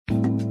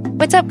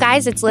What's up,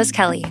 guys? It's Liz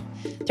Kelly.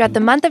 Throughout the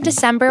month of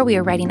December, we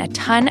are writing a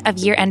ton of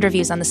year-end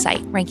reviews on the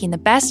site, ranking the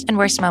best and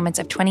worst moments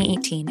of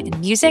 2018 in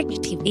music,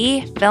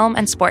 TV, film,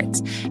 and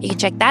sports. You can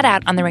check that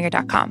out on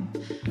theringer.com.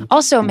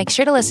 Also, make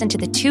sure to listen to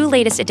the 2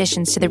 latest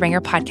additions to the Ringer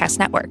Podcast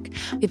Network.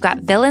 We've got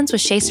Villains with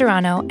Shea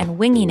Serrano and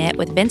Winging It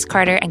with Vince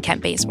Carter and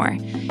Kent Bazemore.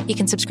 You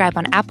can subscribe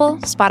on Apple,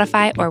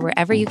 Spotify, or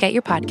wherever you get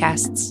your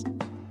podcasts.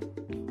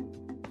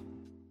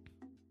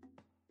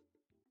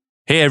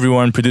 Hey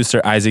everyone,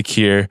 producer Isaac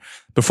here.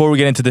 Before we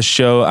get into the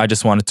show, I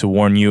just wanted to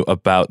warn you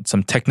about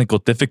some technical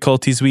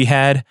difficulties we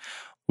had.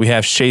 We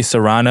have Shea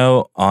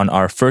Serrano on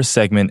our first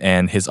segment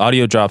and his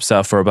audio drops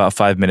out for about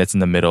 5 minutes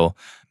in the middle.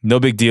 No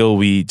big deal,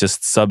 we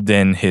just subbed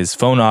in his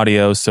phone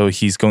audio, so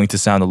he's going to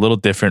sound a little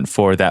different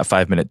for that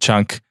 5-minute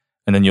chunk,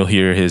 and then you'll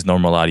hear his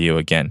normal audio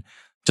again.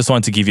 Just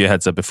wanted to give you a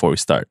heads up before we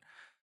start.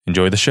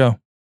 Enjoy the show.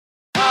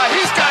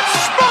 He's got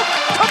smoke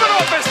coming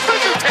off his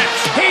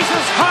fingertips. He's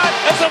as hot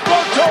as a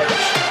blowtorch.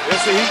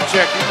 It's a heat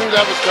check. You knew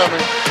that was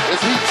coming.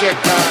 It's heat check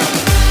time.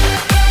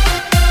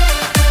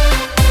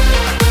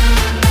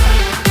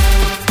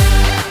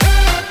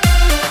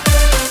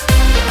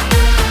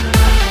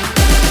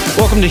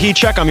 Welcome to Heat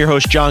Check. I'm your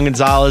host, John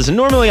Gonzalez. And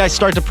normally I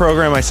start the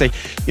program, I say,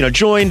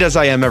 joined as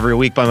I am every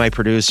week by my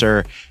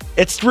producer.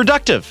 It's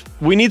reductive.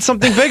 We need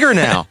something bigger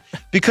now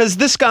because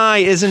this guy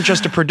isn't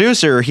just a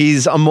producer.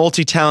 He's a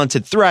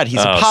multi-talented threat.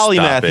 He's a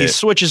polymath. He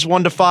switches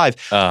 1 to 5.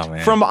 Oh,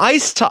 man. From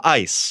ice to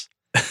ice.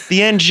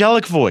 The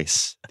angelic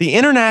voice, the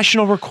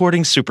international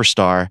recording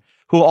superstar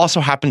who also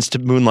happens to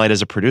moonlight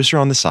as a producer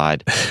on the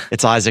side.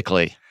 It's Isaac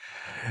Lee.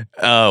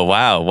 Oh,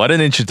 wow. What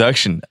an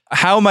introduction.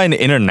 How am I an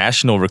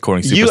international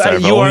recording superstar?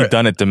 I've only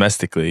done it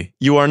domestically.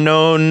 You are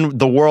known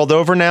the world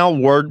over now.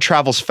 Word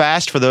travels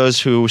fast for those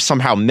who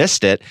somehow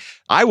missed it.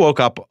 I woke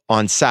up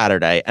on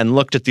Saturday and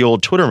looked at the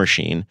old Twitter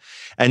machine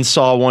and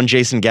saw one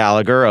Jason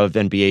Gallagher of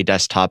NBA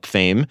Desktop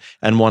fame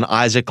and one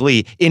Isaac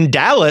Lee in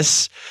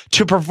Dallas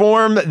to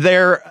perform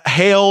their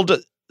hailed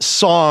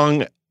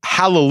song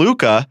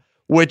Hallelujah,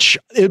 which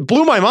it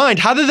blew my mind.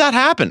 How did that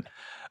happen?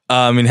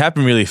 It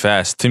happened really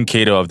fast. Tim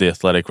Cato of The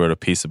Athletic wrote a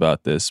piece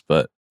about this,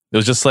 but it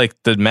was just like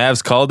the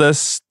Mavs called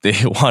us. They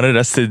wanted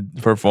us to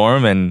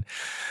perform, and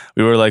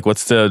we were like,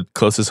 what's the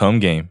closest home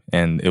game?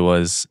 And it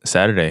was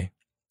Saturday.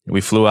 We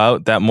flew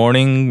out that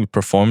morning, we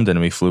performed, and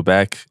we flew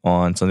back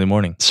on Sunday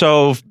morning.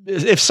 So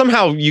if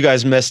somehow you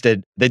guys missed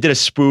it, they did a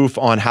spoof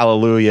on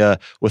Hallelujah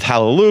with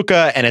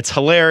Hallelujah, and it's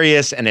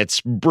hilarious, and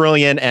it's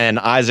brilliant, and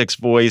Isaac's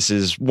voice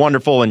is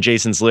wonderful, and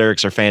Jason's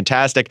lyrics are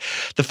fantastic.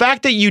 The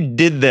fact that you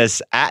did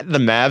this at the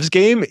Mavs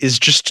game is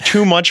just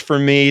too much for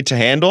me to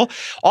handle.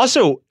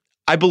 Also,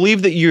 I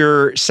believe that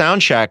your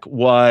sound check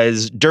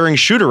was during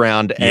shoot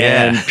around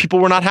and people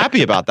were not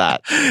happy about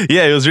that.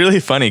 Yeah, it was really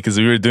funny because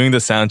we were doing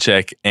the sound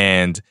check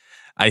and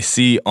I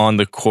see on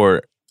the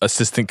court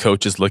assistant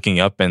coaches looking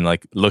up and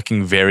like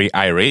looking very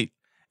irate.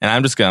 And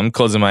I'm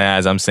closing my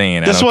eyes. I'm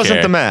saying, this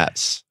wasn't the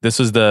Mavs. This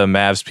was the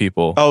Mavs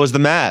people. Oh, it was the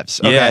Mavs.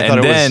 Okay,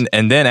 yeah,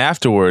 and then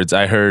afterwards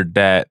I heard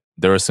that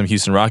there were some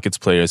Houston Rockets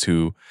players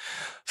who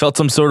felt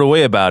some sort of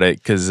way about it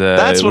because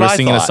we're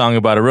singing a song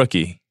about a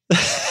rookie.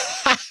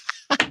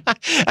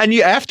 And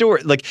you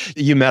afterward,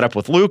 you met up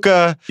with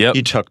Luka. Yep.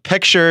 You took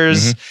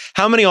pictures. Mm-hmm.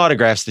 How many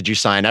autographs did you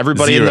sign?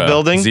 Everybody in the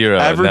building? Zero.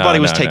 Everybody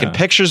was taking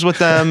pictures with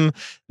them.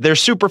 They're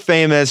super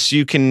famous.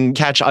 You can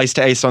catch Ice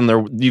to Ice on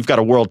you've got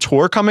a world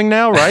tour coming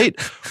now, right?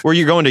 Were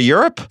you going to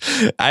Europe?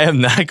 I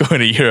am not going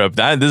to Europe.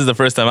 This is the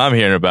first time I'm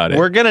hearing about it.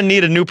 We're going to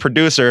need a new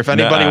producer. If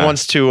anybody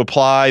wants to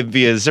apply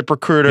via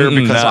ZipRecruiter,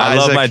 because I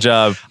love my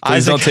job.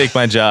 Please don't take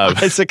my job.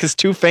 Isaac is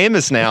too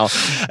famous now.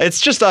 It's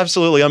just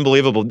absolutely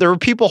unbelievable. There were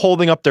people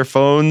holding up their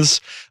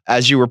phones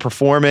as you were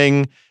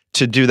performing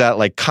to do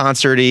that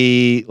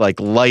concert-y,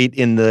 light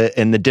in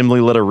the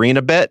dimly lit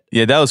arena bit.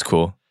 Yeah, that was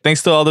cool.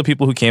 Thanks to all the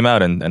people who came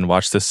out and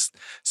watched us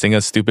sing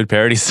a stupid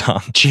parody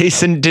song.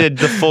 Jason did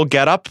the full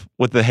getup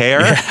with the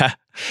hair. Yeah.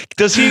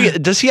 Does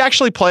he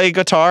actually play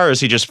guitar or is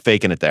he just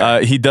faking it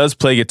there? He does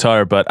play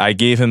guitar, but I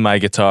gave him my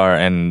guitar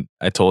and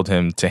I told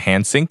him to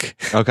hand sync.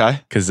 Okay.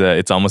 Because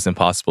it's almost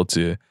impossible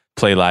to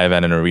play live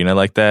at an arena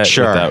like that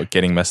without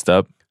getting messed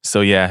up.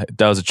 So yeah,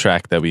 that was a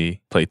track that we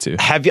played to.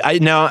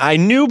 I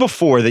knew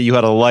before that you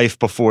had a life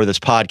before this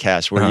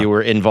podcast where you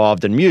were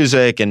involved in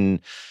music and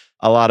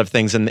a lot of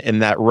things in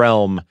that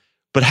realm.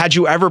 But had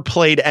you ever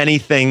played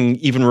anything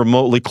even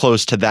remotely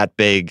close to that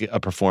big a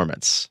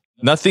performance?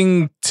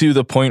 Nothing to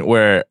the point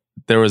where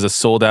there was a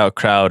sold out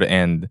crowd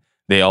and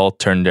they all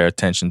turned their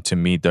attention to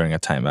me during a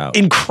timeout.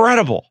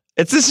 Incredible.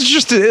 This is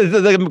just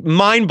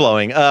mind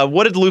blowing.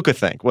 What did Luka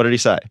think? What did he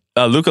say?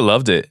 Luka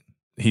loved it.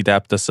 He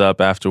dapped us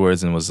up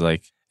afterwards and was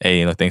like,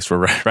 hey, thanks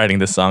for writing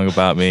this song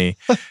about me.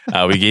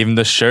 We gave him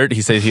the shirt.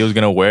 He said he was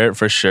going to wear it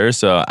for sure.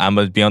 So I'm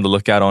going to be on the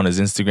lookout on his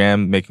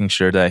Instagram, making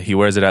sure that he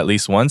wears it at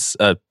least once.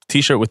 A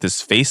t-shirt with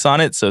his face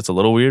on it. So it's a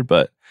little weird,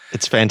 but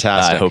it's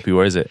fantastic. I hope he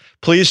wears it.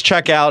 Please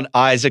check out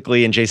Isaac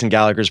Lee and Jason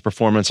Gallagher's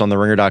performance on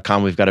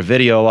theringer.com. We've got a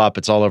video up.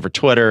 It's all over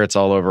Twitter. It's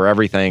all over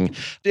everything.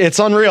 It's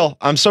unreal.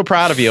 I'm so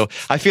proud of you.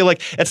 I feel like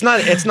it's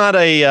not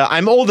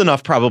I'm old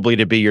enough probably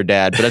to be your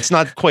dad, but it's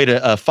not quite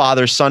a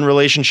father-son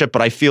relationship,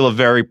 but I feel a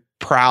very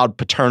proud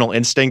paternal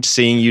instinct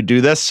seeing you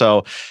do this.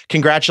 So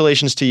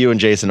congratulations to you and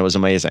Jason. It was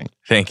amazing.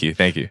 Thank you.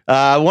 Thank you.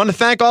 I want to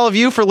thank all of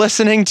you for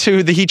listening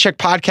to the Heat Check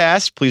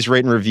podcast. Please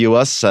rate and review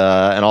us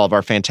and all of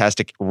our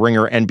fantastic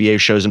Ringer NBA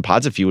shows and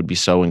pods if you would be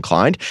so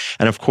inclined.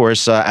 And of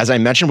course, as I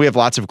mentioned, we have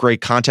lots of great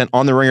content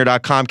on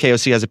theringer.com.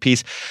 KOC has a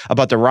piece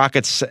about the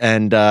Rockets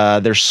and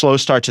their slow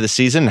start to the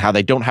season, how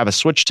they don't have a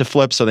switch to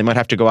flip, so they might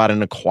have to go out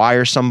and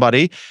acquire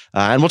somebody.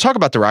 And we'll talk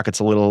about the Rockets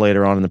a little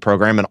later on in the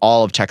program and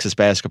all of Texas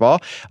basketball.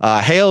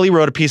 Haley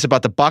wrote a piece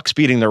about the Bucks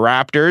beating the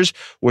Raptors,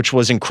 which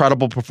was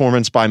incredible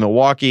performance by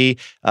Milwaukee.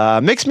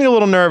 Makes me a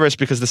little nervous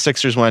because the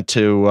Sixers went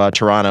to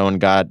Toronto and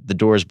got the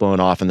doors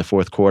blown off in the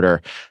fourth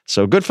quarter.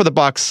 So good for the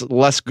Bucks,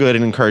 less good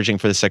and encouraging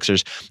for the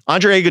Sixers.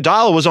 Andre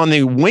Iguodala was on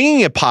the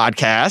Winging It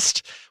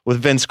podcast with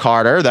Vince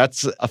Carter.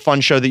 That's a fun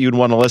show that you'd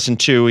want to listen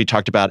to. He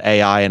talked about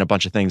AI and a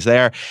bunch of things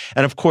there.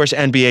 And of course,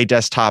 NBA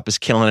Desktop is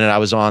killing it. I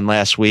was on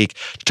last week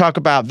to talk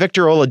about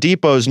Victor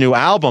Oladipo's new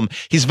album.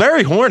 He's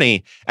very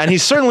horny, and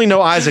he's certainly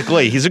no Isaac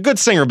Lee. He's a good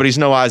singer, but he's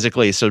no Isaac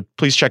Lee. So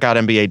please check out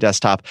NBA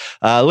Desktop.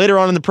 Later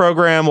on in the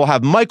program, we'll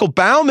have Michael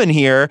Baumann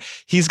here.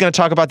 He's going to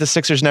talk about the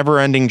Sixers'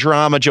 never-ending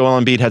drama. Joel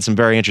Embiid had some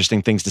very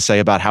interesting things to say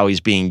about how he's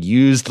being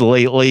used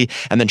lately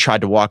and then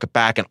tried to walk it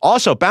back. And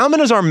also, Baumann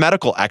is our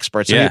medical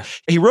expert. So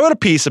he wrote a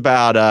piece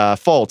about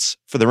faults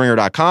for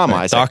theringer.com.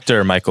 Right.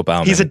 Dr. Michael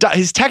Baumann.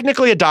 He's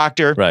technically a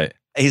doctor. Right.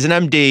 He's an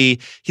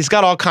MD. He's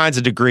got all kinds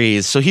of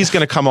degrees. So he's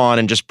going to come on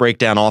and just break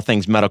down all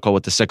things medical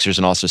with the Sixers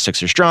and also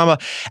Sixers drama.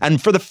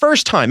 And for the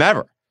first time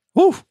ever,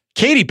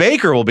 Katie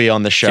Baker will be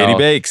on the show. Katie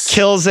Bakes.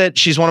 Kills it.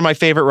 She's one of my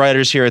favorite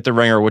writers here at The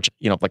Ringer, which,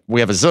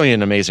 we have a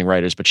zillion amazing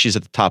writers, but she's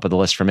at the top of the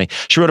list for me.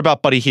 She wrote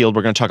about Buddy Hield.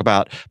 We're going to talk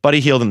about Buddy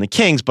Hield and the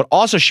Kings, but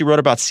also she wrote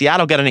about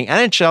Seattle getting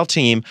an NHL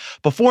team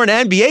before an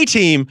NBA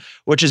team,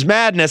 which is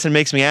madness and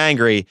makes me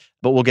angry,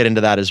 but we'll get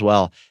into that as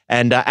well.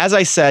 And as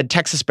I said,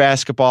 Texas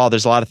basketball,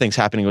 there's a lot of things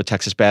happening with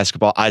Texas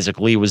basketball. Isaac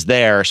Lee was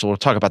there, so we'll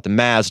talk about the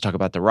Mavs, we'll talk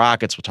about the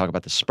Rockets, we'll talk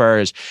about the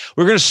Spurs.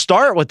 We're going to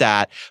start with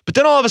that, but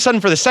then all of a sudden,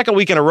 for the second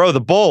week in a row,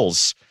 the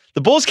Bulls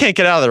can't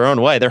get out of their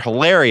own way. They're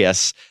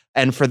hilarious.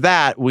 And for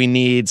that, we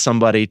need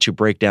somebody to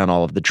break down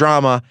all of the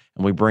drama,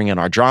 and we bring in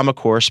our drama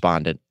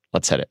correspondent.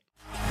 Let's hit it.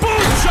 Boom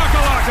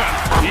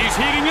shakalaka! He's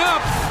heating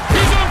up!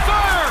 He's on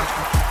fire!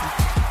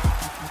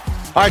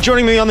 All right,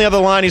 joining me on the other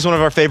line, he's one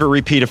of our favorite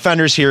repeat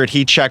offenders here at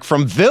Heat Check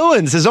from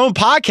Villains, his own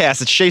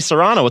podcast. It's Shea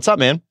Serrano. What's up,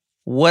 man?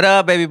 What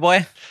up, baby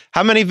boy?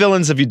 How many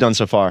villains have you done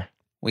so far?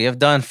 We have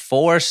done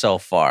 4 so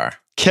far.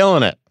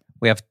 Killing it.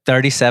 We have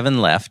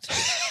 37 left.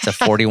 It's a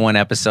 41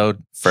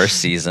 episode first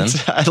season.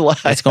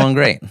 It's going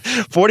great.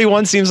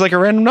 41 seems like a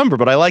random number,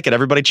 but I like it.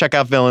 Everybody check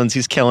out Villains.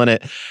 He's killing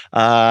it.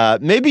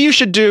 Maybe you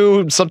should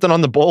do something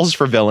on the Bulls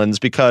for Villains,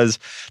 because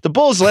the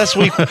Bulls last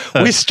week,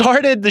 we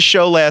started the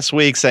show last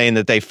week saying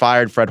that they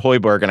fired Fred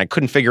Hoiberg, and I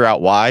couldn't figure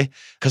out why,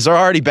 because they're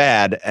already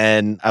bad.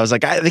 And I was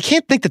like, they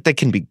can't think that they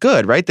can be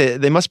good, right?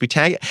 They must be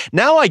tagging.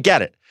 Now I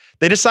get it.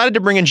 They decided to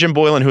bring in Jim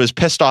Boylen, who has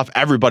pissed off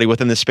everybody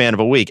within the span of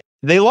a week.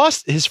 They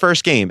lost his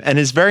first game, and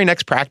his very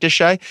next practice,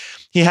 Shay,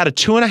 he had a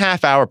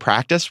 2.5-hour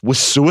practice with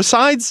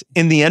suicides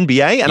in the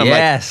NBA. And I'm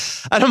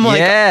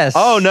like,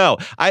 oh no.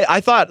 I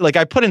thought,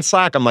 I put in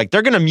Slack, I'm like,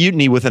 they're going to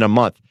mutiny within a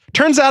month.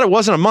 Turns out it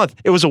wasn't a month.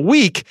 It was a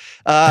week.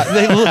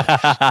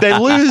 They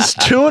lose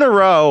 2 in a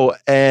row,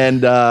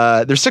 and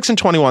they're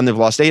 6-21. They've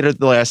lost 8 of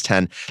the last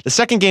 10. The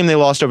second game they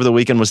lost over the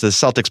weekend was the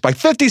Celtics by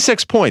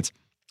 56 points.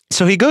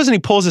 So he goes and he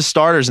pulls his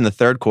starters in the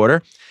third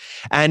quarter,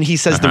 and he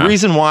says the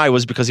reason why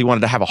was because he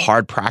wanted to have a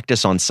hard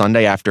practice on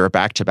Sunday after a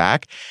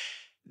back-to-back.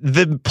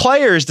 The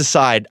players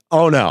decide,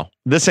 oh no,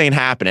 this ain't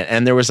happening.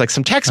 And there was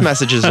some text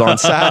messages on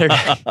Saturday.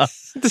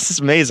 This is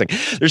amazing.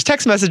 There's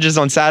text messages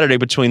on Saturday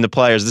between the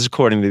players, this is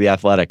according to The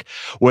Athletic,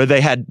 where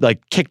they had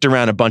kicked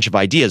around a bunch of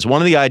ideas.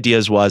 One of the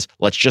ideas was,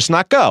 let's just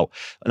not go.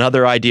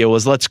 Another idea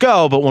was, let's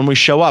go, but when we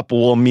show up,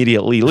 we'll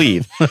immediately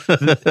leave.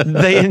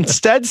 They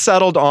instead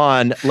settled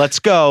on, let's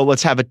go,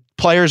 let's have a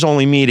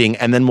players-only meeting,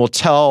 and then we'll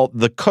tell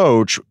the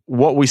coach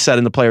what we said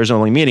in the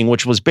players-only meeting,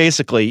 which was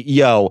basically,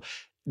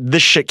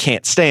 this shit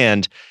can't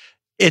stand.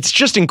 It's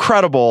just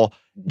incredible.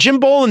 Jim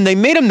Boylen, they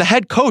made him the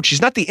head coach.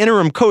 He's not the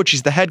interim coach.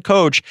 He's the head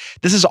coach.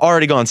 This has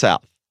already gone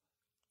south.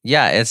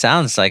 Yeah, it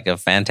sounds like a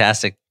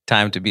fantastic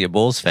time to be a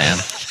Bulls fan,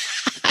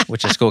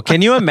 which is cool.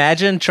 Can you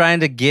imagine trying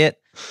to get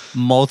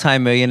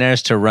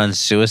multimillionaires to run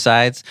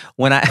suicides?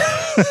 When I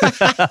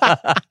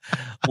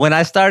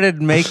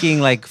started making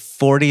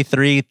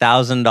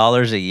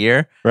 $43,000 a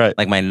year, right,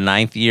 my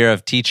 9th year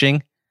of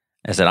teaching,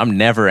 I said, I'm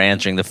never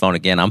answering the phone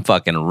again. I'm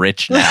fucking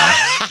rich now.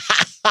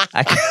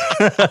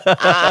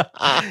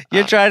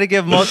 You're trying to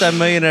give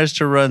multimillionaires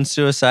to run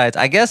suicides.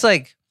 I guess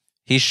like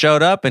he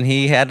showed up and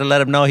he had to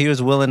let him know he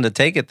was willing to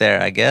take it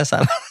there, I guess.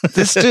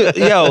 This dude,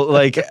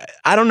 like,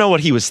 I don't know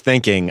what he was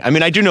thinking. I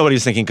mean, I do know what he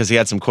was thinking because he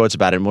had some quotes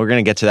about it, and we're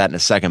going to get to that in a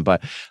second.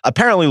 But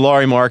apparently,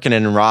 Lauri Markkanen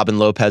and Robin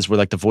Lopez were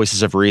like the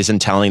voices of reason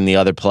telling the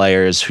other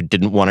players who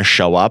didn't want to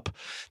show up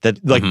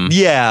that, like,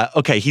 yeah,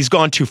 okay, he's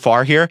gone too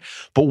far here,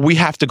 but we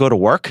have to go to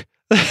work.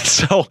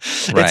 So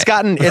it's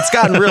gotten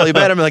really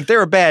bad. I mean, like,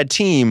 they're a bad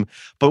team,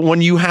 but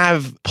when you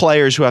have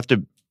players who have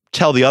to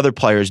tell the other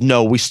players,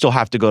 no, we still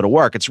have to go to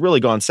work, it's really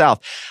gone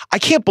south. I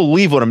can't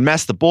believe what a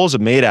mess the Bulls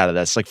have made out of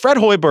this. Like, Fred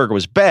Hoiberg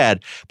was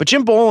bad, but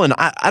Jim Boylen,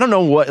 I don't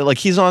know what, like,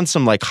 he's on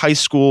some like high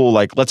school,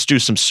 like, let's do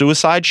some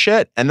suicide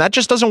shit, and that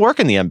just doesn't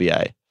work in the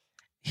NBA.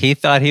 He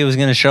thought he was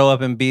going to show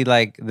up and be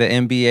like the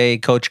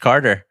NBA Coach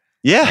Carter.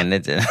 Yeah. And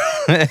it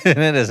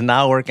is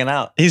not working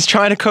out. He's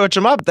trying to coach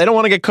them up. They don't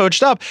want to get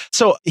coached up.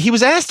 So he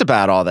was asked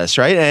about all this,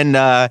 right?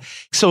 And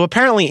so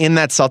apparently in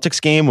that Celtics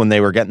game when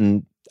they were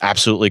getting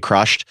absolutely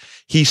crushed,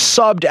 he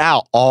subbed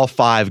out all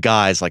 5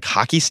 guys like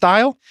hockey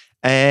style.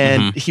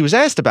 And he was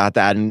asked about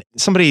that. And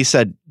somebody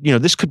said,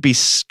 this could be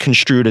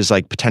construed as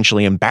like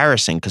potentially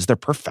embarrassing because they're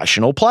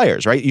professional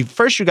players, right?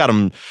 First you got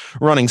them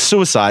running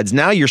suicides.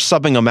 Now you're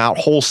subbing them out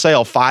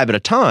wholesale 5 at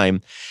a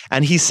time.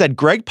 And he said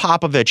Greg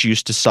Popovich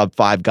used to sub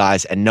 5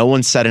 guys and no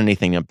one said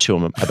anything to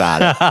him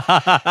about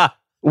it.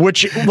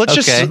 Which let's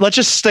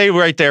just stay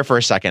right there for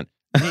a second.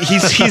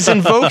 He's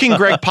invoking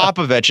Greg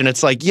Popovich, and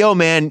it's like, yo,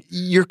 man,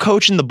 you're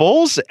coaching the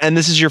Bulls, and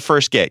this is your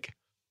first gig.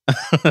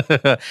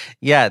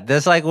 Yeah,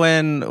 that's like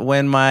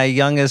when my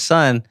youngest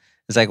son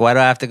is like, why do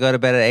I have to go to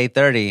bed at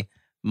 8:30?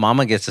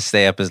 Mama gets to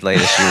stay up as late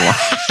as she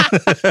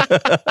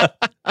wants.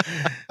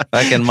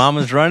 Fucking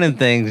mama's running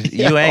things.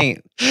 You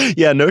ain't.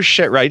 Yeah, no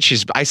shit, right?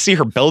 I see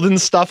her building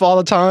stuff all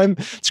the time.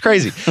 It's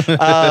crazy.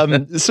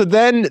 So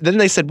then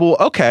they said, well,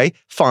 okay,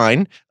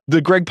 fine. The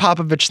Greg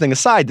Popovich thing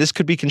aside, this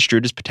could be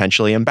construed as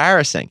potentially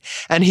embarrassing.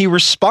 And he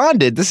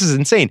responded, this is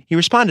insane. He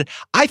responded,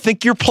 I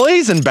think your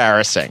play's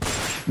embarrassing.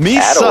 Me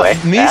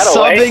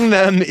subbing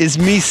them is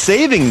me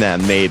saving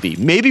them, maybe.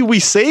 Maybe we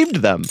saved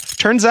them.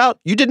 Turns out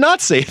you did not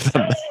save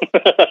them.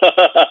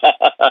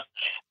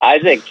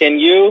 Isaac, can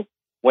you,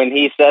 when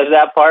he says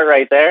that part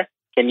right there,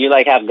 can you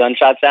like have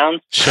gunshot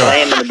sounds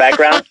playing in the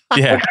background?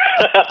 Yeah.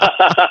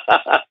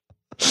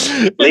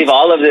 Leave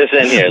all of this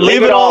in here.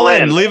 Leave it all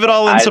in. Leave it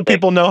all in so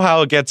people know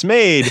how it gets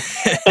made.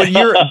 But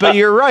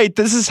you're right.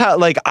 This is how,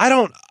 like, I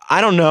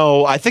don't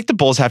know. I think the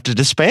Bulls have to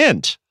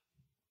disband.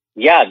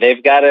 Yeah,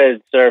 they've got to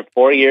serve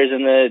 4 years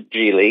in the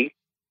G League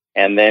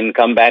and then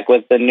come back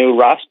with the new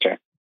roster.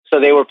 So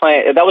they were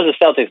playing. That was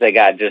the Celtics they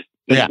got just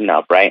eaten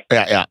up, right?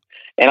 Yeah.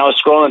 And I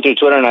was scrolling through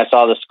Twitter and I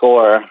saw the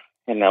score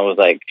and I was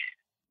like,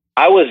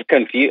 I was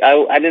confused.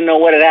 I didn't know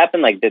what had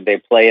happened. Like, did they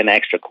play an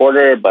extra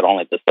quarter, but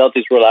only the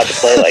Celtics were allowed to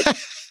play? Like,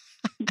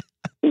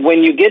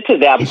 when you get to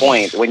that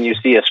point, when you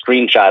see a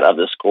screenshot of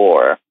the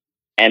score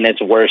and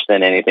it's worse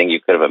than anything you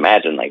could have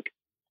imagined, like,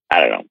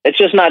 I don't know. It's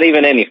just not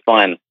even any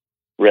fun,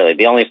 really.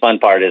 The only fun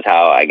part is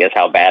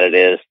how bad it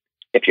is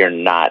if you're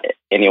not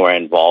anywhere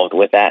involved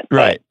with that.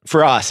 Right. But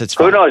for us, it's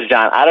fun. Who knows,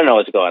 John? I don't know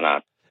what's going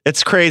on.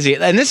 It's crazy.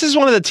 And this is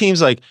one of the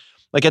teams like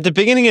at the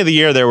beginning of the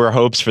year, there were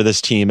hopes for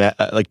this team.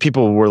 Like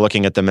people were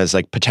looking at them as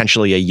like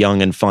potentially a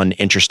young and fun,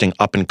 interesting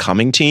up and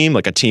coming team,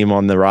 like a team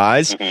on the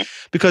rise,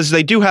 because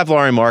they do have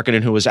Lauri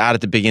Markkanen, who was out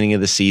at the beginning of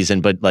the season,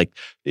 but like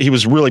he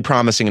was really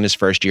promising in his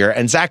first year.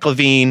 And Zach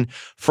LaVine,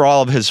 for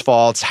all of his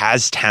faults,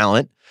 has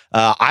talent.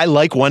 I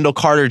like Wendell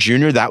Carter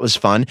Jr. That was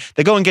fun.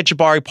 They go and get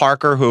Jabari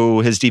Parker,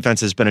 who his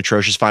defense has been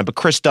atrocious, fine. But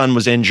Chris Dunn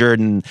was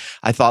injured, and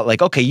I thought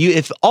like, okay,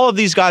 if all of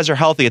these guys are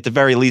healthy, at the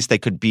very least, they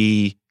could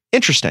be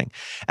interesting.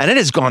 And it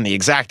has gone the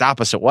exact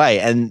opposite way.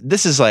 And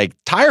this is like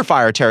tire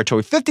fire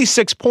territory.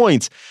 56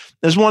 points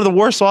is one of the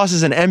worst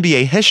losses in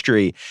NBA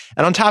history.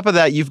 And on top of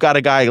that, you've got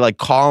a guy like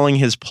calling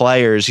his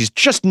players. He's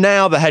just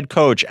now the head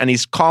coach, and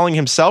he's calling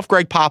himself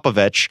Greg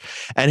Popovich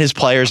and his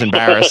players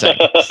embarrassing.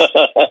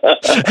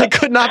 It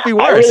could not be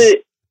worse.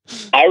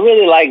 I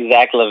really like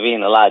Zach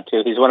LaVine a lot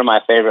too. He's one of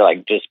my favorite,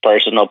 like, just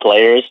personal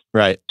players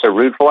to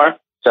root for.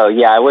 So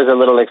yeah, I was a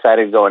little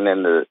excited going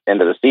into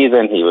the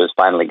season. He was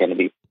finally going to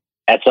be,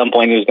 at some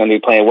point, he was going to be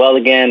playing well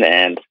again.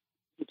 And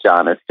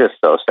John, it's just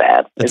so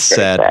sad. It's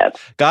sad.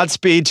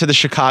 Godspeed to the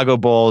Chicago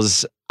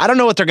Bulls. I don't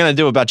know what they're going to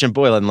do about Jim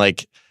Boylen.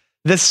 Like,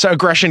 this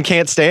aggression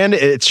can't stand.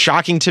 It's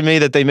shocking to me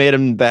that they made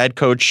him the head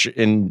coach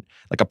in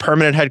like a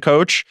permanent head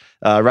coach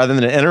rather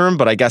than an interim.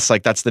 But I guess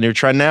like that's the new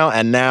trend now.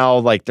 And now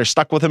like they're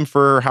stuck with him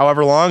for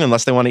however long,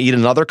 unless they want to eat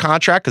another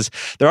contract, because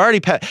they're already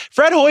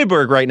Fred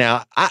Hoiberg right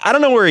now. I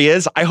don't know where he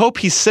is. I hope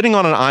he's sitting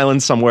on an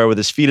island somewhere with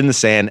his feet in the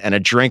sand and a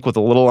drink with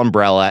a little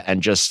umbrella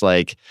and just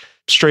like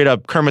straight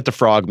up Kermit the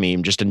Frog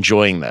meme, just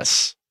enjoying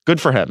this.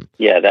 Good for him.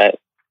 Yeah, that.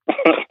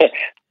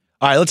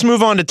 All right, let's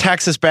move on to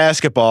Texas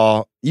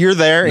basketball. You're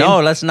there.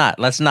 No, let's not.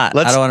 I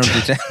don't want to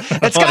do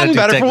It's gotten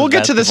better. We'll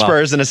get to the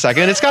Spurs in a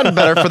second. It's gotten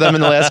better for them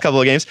in the last couple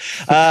of games.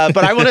 But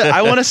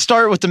I want to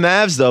start with the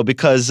Mavs though,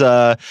 because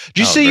did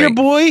you see your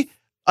boy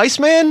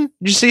Iceman,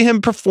 did you see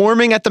him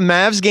performing at the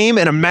Mavs game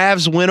and a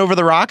Mavs win over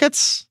the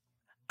Rockets?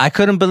 I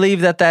couldn't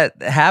believe that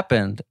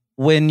happened.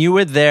 When you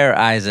were there,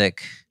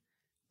 Isaac,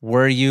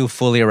 were you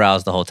fully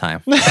aroused the whole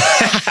time?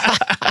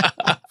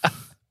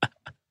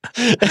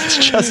 It's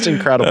just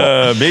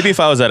incredible. Maybe if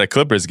I was at a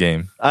Clippers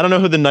game. I don't know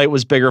who the night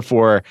was bigger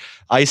for,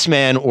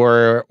 Iceman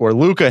or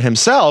Luka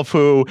himself,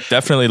 who...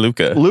 Definitely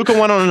Luka. Luka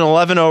went on an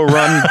 11-0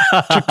 run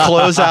to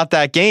close out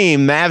that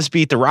game. Mavs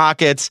beat the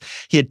Rockets.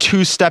 He had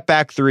 2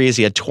 step-back threes.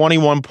 He had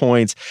 21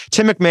 points.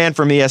 Tim McMahon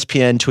from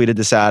ESPN tweeted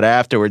this out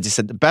afterwards. He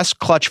said, the best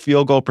clutch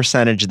field goal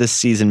percentage this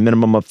season,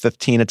 minimum of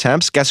 15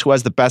 attempts. Guess who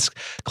has the best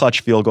clutch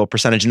field goal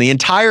percentage in the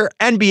entire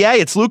NBA?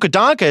 It's Luka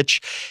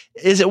Doncic.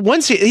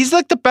 He's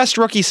like the best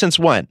rookie since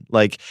when?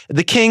 Like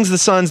the Kings, the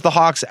Suns, the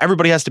Hawks,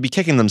 everybody has to be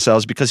kicking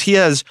themselves because he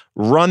has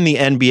run the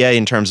NBA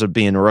in terms of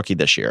being a rookie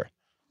this year.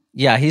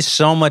 Yeah, he's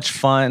so much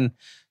fun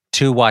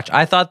to watch.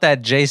 I thought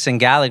that Jason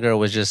Gallagher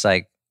was just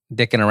like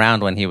dicking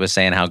around when he was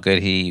saying how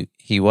good he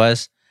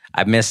was.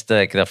 I missed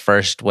the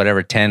first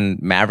 10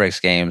 Mavericks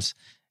games,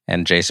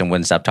 and Jason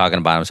wouldn't stop talking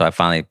about him. So I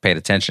finally paid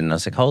attention. And I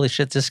was like, holy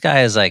shit, this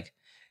guy is like,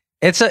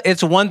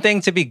 it's one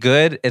thing to be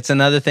good. It's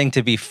another thing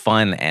to be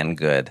fun and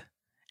good.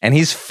 And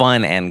he's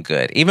fun and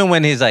good. Even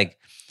when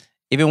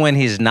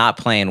he's not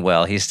playing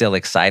well, he's still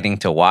exciting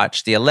to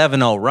watch. The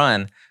 11-0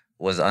 run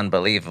was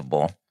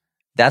unbelievable.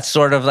 That's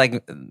sort of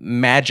like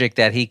magic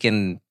that he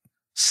can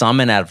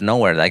summon out of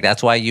nowhere. Like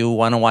that's why you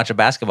want to watch a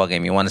basketball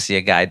game. You want to see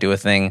a guy do a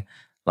thing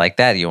like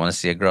that. You want to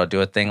see a girl do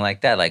a thing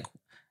like that. Like,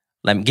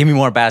 give me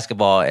more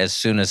basketball as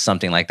soon as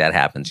something like that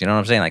happens. You know what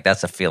I'm saying? Like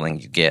that's a feeling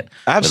you get.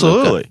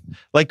 Absolutely.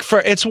 Like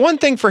it's one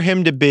thing for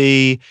him to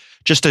be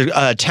just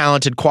a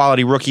talented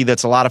quality rookie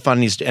that's a lot of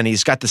fun. And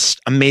he's got this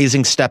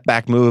amazing step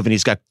back move and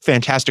he's got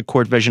fantastic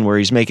court vision where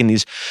he's making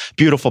these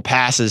beautiful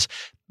passes.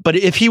 But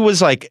if he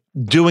was like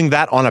doing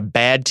that on a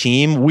bad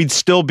team, we'd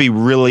still be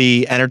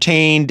really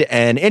entertained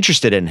and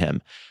interested in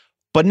him.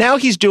 But now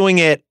he's doing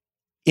it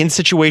in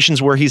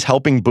situations where he's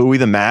helping buoy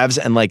the Mavs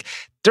and like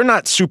they're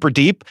not super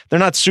deep. They're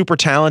not super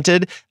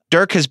talented.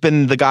 Dirk has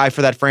been the guy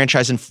for that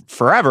franchise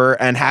forever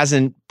and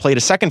hasn't played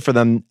a second for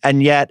them.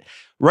 And yet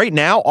right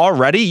now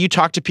already you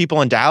talk to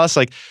people in Dallas,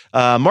 like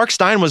Mark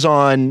Stein was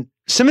on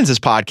Simmons's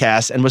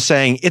podcast and was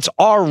saying it's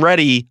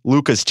already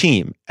Luka's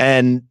team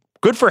and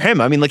good for him.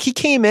 I mean, like he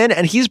came in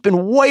and he's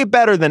been way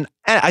better than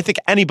I think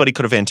anybody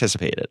could have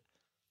anticipated.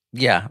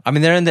 Yeah. I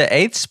mean, they're in the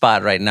 8th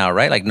spot right now,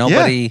 right? Like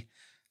nobody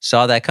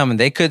saw that coming.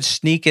 They could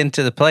sneak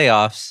into the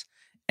playoffs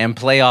and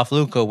playoff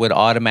Luka would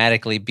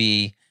automatically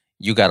be,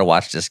 you got to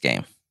watch this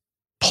game.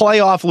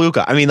 Playoff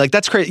Luka. I mean, like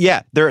that's crazy.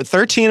 Yeah, they're at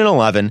 13 and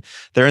 11.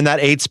 They're in that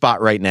 8th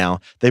spot right now.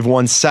 They've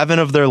won 7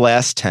 of their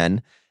last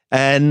 10.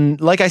 And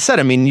like I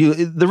said, I mean,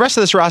 the rest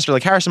of this roster,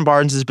 like Harrison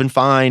Barnes has been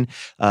fine.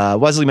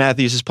 Wesley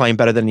Matthews is playing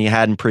better than he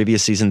had in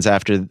previous seasons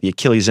after the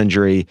Achilles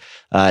injury.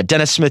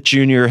 Dennis Smith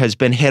Jr. has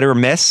been hit or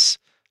miss.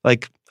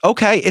 Like,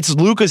 okay, it's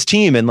Luka's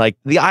team. And like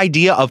the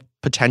idea of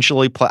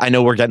potentially play, I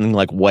know we're getting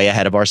like way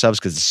ahead of ourselves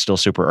because it's still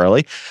super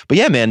early. But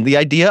yeah, man, the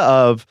idea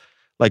of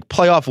like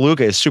playoff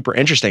Luka is super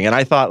interesting. And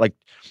I thought like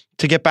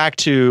to get back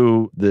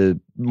to the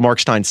Mark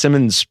Stein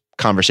Simmons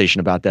conversation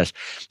about this,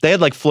 they had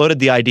like floated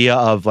the idea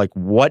of like,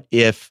 what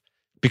if,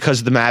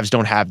 because the Mavs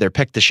don't have their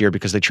pick this year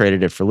because they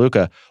traded it for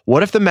Luka,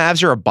 what if the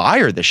Mavs are a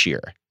buyer this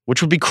year,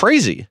 which would be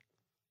crazy.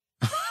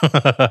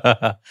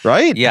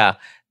 Right? Yeah.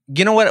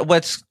 You know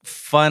what's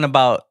fun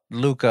about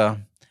Luka,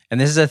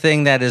 and this is a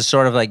thing that is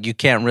sort of like you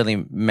can't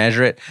really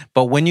measure it,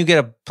 but when you get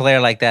a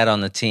player like that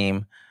on the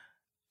team,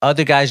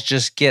 other guys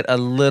just get a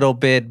little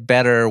bit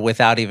better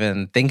without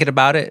even thinking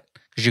about it.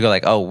 Because you go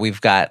like, oh, we've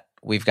got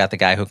the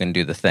guy who can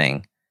do the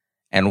thing.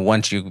 And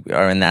once you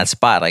are in that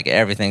spot, like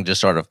everything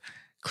just sort of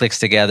clicks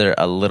together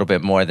a little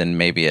bit more than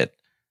maybe it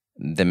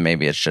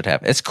should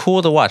have. It's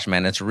cool to watch,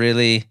 man.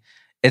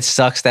 It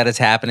sucks that it's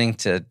happening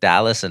to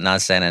Dallas and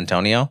not San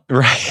Antonio.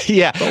 Right.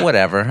 Yeah. But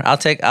whatever. I'll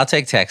take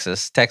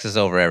Texas. Texas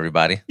over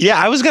everybody. Yeah,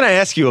 I was going to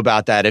ask you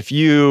about that. If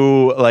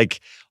you like,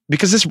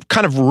 because this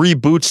kind of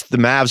reboots the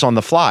Mavs on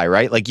the fly,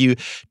 right? Like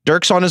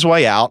Dirk's on his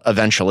way out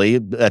eventually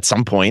at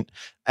some point,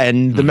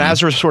 and the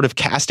Mavs are sort of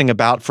casting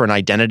about for an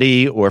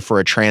identity or for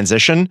a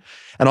transition.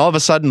 And all of a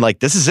sudden, like,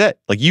 this is it.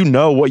 Like, you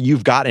know what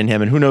you've got in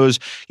him, and who knows,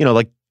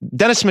 like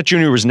Dennis Smith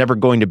Jr. was never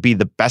going to be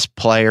the best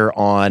player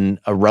on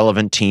a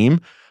relevant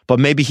team, but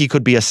maybe he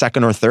could be a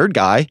second or third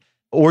guy,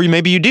 or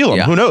maybe you deal him.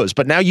 Yeah. Who knows?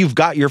 But now you've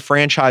got your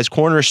franchise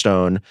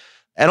cornerstone.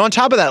 And on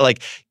top of that,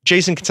 like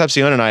Jason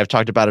Concepcion and I have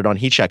talked about it on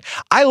Heat Check.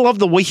 I love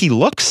the way he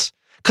looks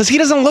because he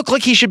doesn't look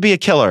like he should be a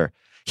killer.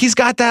 He's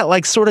got that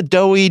like sort of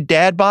doughy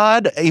dad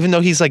bod, even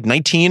though he's like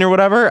 19 or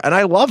whatever. And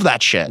I love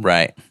that shit.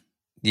 Right.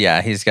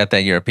 Yeah. He's got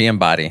that European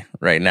body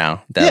right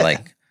now. That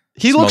like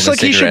he looks like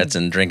cigarettes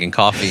and drinking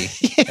coffee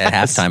at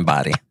halftime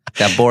body.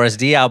 That Boris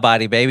Diaw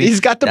body, baby.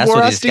 He's got the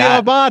Boris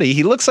Diaw body.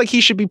 He looks like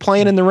he should be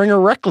playing in the Ringer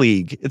Rec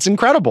League. It's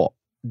incredible.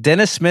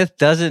 Dennis Smith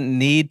doesn't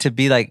need to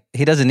be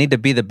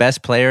the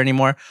best player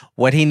anymore.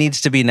 What he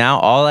needs to be now,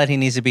 all that he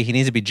needs to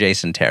be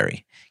Jason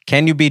Terry.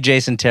 Can you be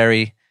Jason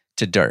Terry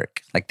to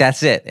Dirk? Like,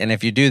 that's it. And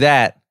if you do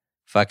that,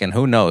 fucking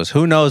who knows?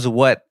 Who knows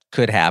what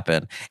could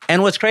happen?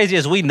 And what's crazy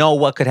is we know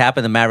what could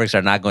happen. The Mavericks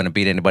are not going to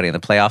beat anybody in the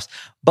playoffs,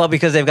 but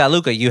because they've got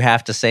Luka, you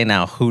have to say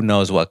now, who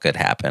knows what could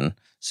happen,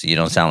 so you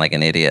don't sound like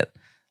an idiot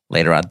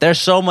later on. They're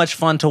so much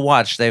fun to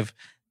watch. They've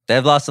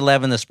lost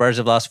 11. The Spurs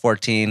have lost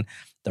 14.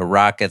 The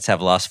Rockets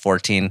have lost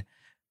 14.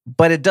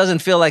 But it doesn't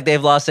feel like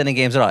they've lost any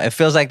games at all. It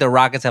feels like the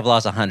Rockets have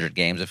lost 100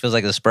 games. It feels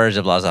like the Spurs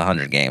have lost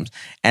 100 games.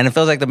 And it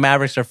feels like the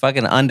Mavericks are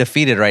fucking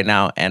undefeated right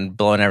now and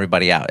blowing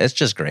everybody out. It's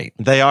just great.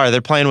 They are.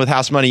 They're playing with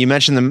house money. You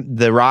mentioned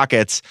the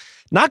Rockets.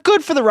 Not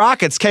good for the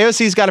Rockets.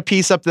 KOC's got a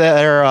piece up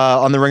there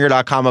on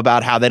theringer.com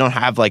about how they don't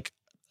have like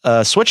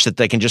a switch that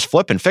they can just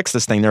flip and fix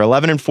this thing. They're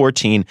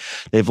 11-14.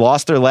 They've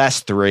lost their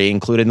last 3,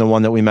 including the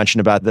one that we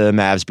mentioned about the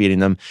Mavs beating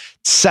them.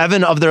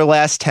 7 of their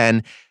last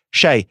 10.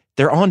 Shea,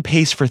 they're on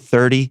pace for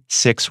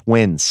 36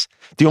 wins.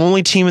 The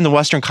only team in the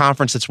Western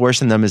Conference that's worse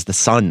than them is the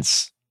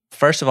Suns.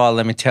 First of all,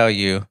 let me tell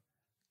you,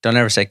 don't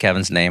ever say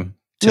Kevin's name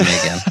to me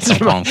again. Don't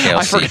call him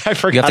KLC. I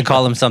forgot you have to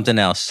call him something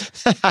else.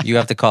 You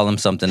have to call him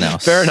something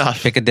else. Fair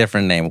enough. Pick a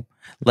different name.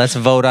 Let's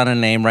vote on a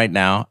name right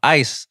now.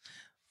 Ice,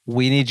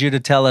 we need you to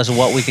tell us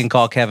what we can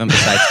call Kevin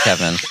besides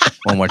Kevin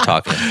when we're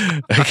talking.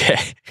 Okay.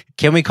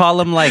 Can we call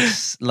him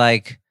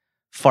like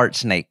Fart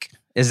Snake?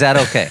 Is that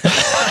okay?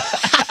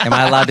 Am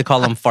I allowed to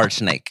call him Fart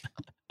Snake?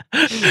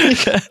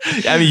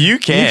 I mean, you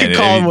can. You can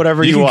call him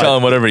whatever you want. You can call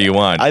him whatever you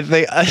want. I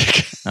think.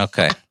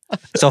 Okay.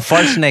 So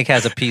Fart Snake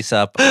has a piece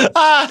up.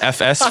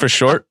 FS for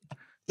short?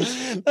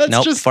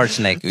 Nope, Fart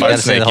Snake. You Fart got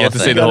to say snake. the You whole have to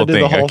say thing. the whole do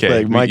thing. the whole Okay.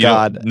 thing. My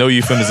God. No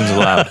euphemisms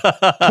allowed.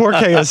 Poor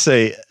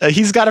KOC.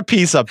 He's got a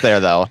piece up there,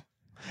 though.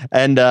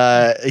 And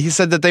he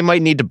said that they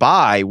might need to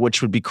buy,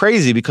 which would be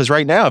crazy because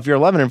right now, if you're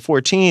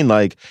 11-14,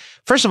 like,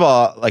 first of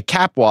all, like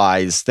cap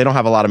wise, they don't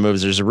have a lot of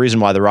moves. There's a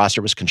reason why the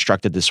roster was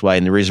constructed this way.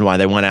 And the reason why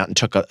they went out and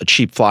took a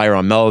cheap flyer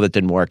on Melo that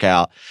didn't work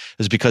out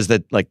is because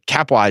that, like,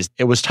 cap wise,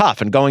 it was tough.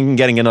 And going and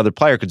getting another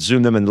player could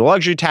zoom them into the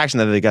luxury tax. And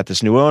then they got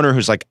this new owner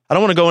who's like, I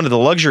don't want to go into the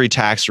luxury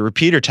tax or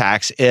repeater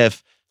tax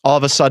if all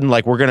of a sudden,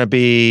 like, we're going to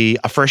be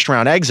a first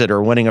round exit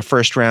or winning a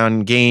first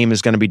round game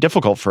is going to be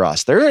difficult for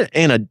us. They're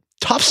in a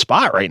tough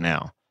spot right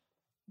now.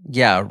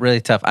 Yeah,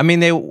 really tough. I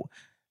mean,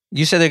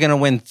 you said they're going to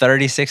win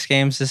 36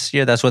 games this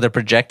year. That's what they're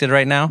projected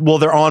right now? Well,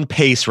 they're on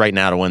pace right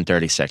now to win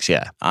 36,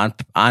 yeah.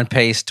 On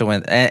pace to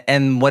win.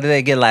 And what did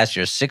they get last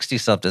year?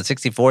 60-something,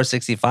 64,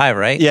 65,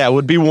 right? Yeah, it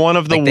would be one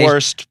of the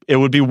worst. It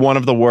would be one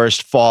of the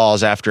worst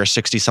falls after a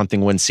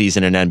 60-something win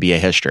season in NBA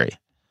history.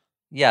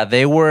 Yeah,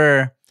 they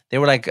were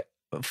like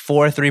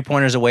 4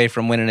 3-pointers away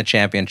from winning a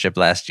championship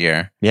last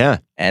year. Yeah.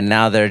 And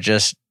now they're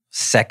just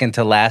second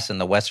to last in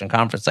the Western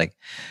Conference. Like,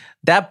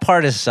 that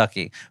part is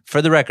sucky.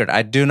 For the record,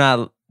 I do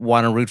not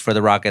want to root for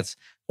the Rockets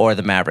or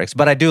the Mavericks,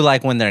 but I do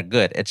like when they're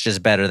good. It's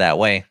just better that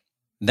way.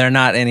 They're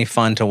not any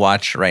fun to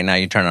watch right now.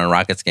 You turn on a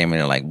Rockets game and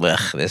you're like,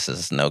 blech, this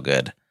is no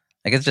good.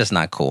 Like, it's just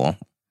not cool.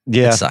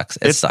 Yeah. It sucks.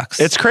 It sucks.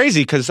 It's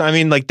crazy because, I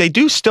mean, like, they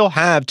do still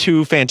have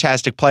 2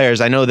 fantastic players.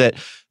 I know that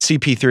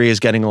CP3 is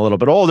getting a little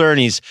bit older and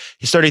he's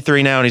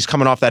 33 now and he's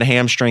coming off that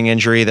hamstring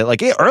injury that,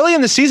 like, early in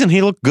the season,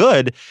 he looked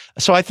good.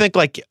 So I think,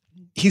 like,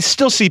 he's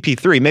still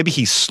CP3. Maybe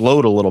he's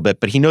slowed a little bit,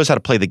 but he knows how to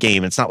play the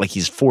game. It's not like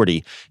he's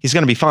 40. He's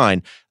going to be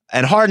fine.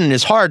 And Harden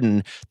is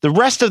Harden. The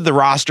rest of the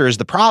roster is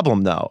the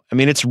problem, though. I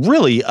mean, it's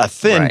really a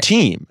thin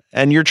team.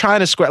 And you're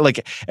trying to square,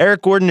 like,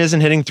 Eric Gordon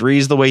isn't hitting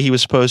threes the way he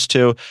was supposed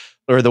to,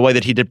 or the way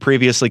that he did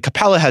previously.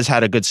 Capella has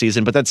had a good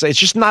season, but it's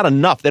just not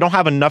enough. They don't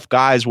have enough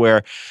guys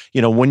where,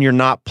 you know, when you're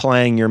not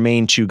playing your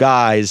main 2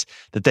 guys,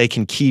 that they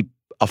can keep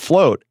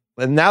afloat.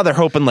 And now they're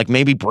hoping like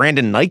maybe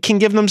Brandon Knight can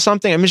give them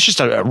something. I mean, it's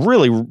just a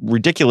really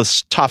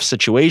ridiculous, tough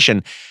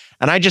situation.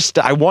 And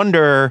I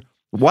wonder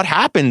what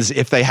happens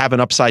if they have an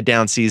upside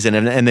down season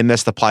and they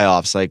miss the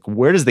playoffs. Like,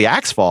 where does the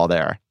axe fall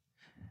there?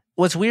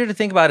 What's weird to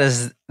think about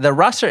is the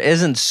roster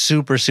isn't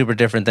super, super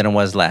different than it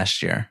was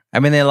last year. I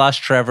mean, they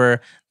lost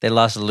Trevor, they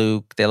lost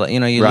Luke, you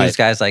lose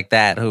guys like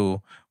that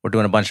who were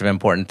doing a bunch of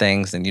important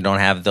things and you don't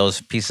have those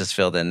pieces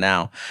filled in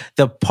now.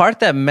 The part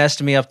that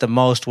messed me up the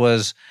most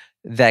was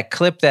that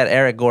clip that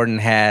Eric Gordon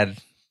had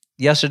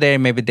yesterday,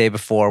 maybe the day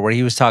before, where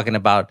he was talking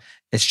about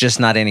it's just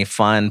not any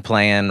fun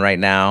playing right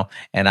now.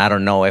 And I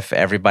don't know if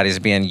everybody's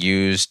being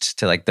used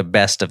to like the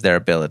best of their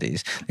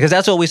abilities. Because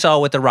that's what we saw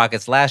with the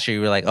Rockets last year.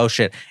 You were like, oh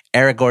shit,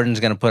 Eric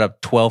Gordon's going to put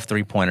up 12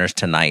 3-pointers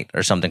tonight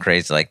or something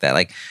crazy like that.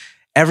 Like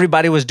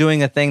everybody was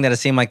doing a thing that it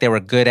seemed like they were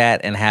good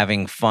at and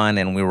having fun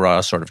and we were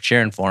all sort of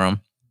cheering for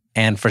them.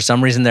 And for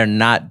some reason, they're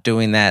not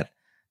doing that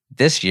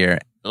this year.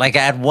 Like,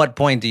 at what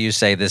point do you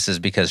say this is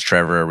because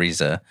Trevor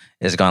Ariza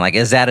is gone? Like,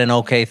 is that an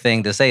okay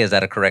thing to say? Is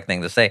that a correct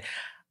thing to say?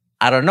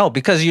 I don't know,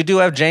 because you do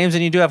have James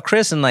and you do have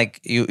Chris, and like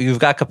you've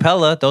got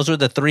Capella. Those were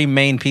the 3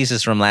 main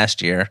pieces from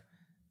last year.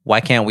 Why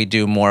can't we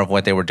do more of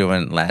what they were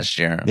doing last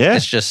year? Yeah.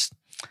 It's just,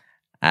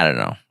 I don't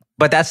know.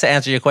 But that's to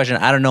answer your question.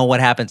 I don't know what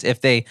happens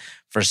if they,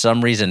 for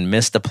some reason,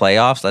 miss the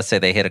playoffs. Let's say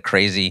they hit a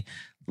crazy,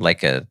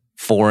 like a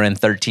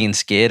 4-13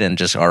 skid and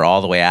just are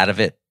all the way out of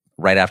it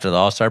right after the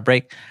All-Star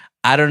break.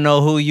 I don't know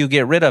who you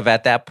get rid of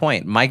at that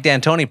point. Mike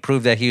D'Antoni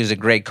proved that he was a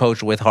great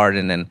coach with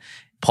Harden and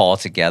Paul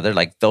together,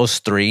 like those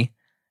 3.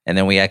 And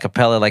then we had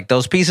Capella. Like,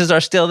 those pieces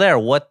are still there.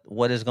 What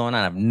is going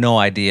on? I have no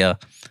idea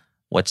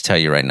what to tell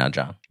you right now,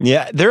 John.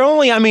 Yeah, they're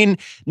only, I mean,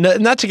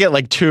 not to get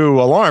like too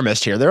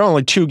alarmist here. They're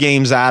only 2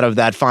 games out of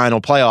that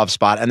final playoff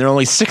spot, and they're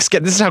only 6.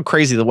 This is how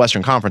crazy the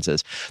Western Conference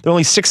is. They're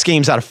only 6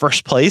 games out of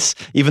first place,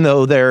 even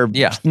though they're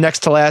next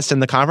to last in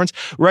the conference.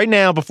 Right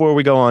now, before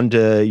we go on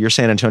to your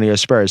San Antonio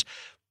Spurs,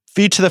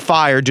 feet to the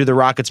fire, do the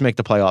Rockets make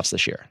the playoffs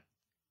this year?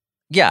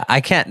 Yeah, I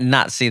can't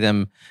not see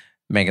them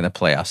making the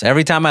playoffs.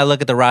 Every time I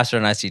look at the roster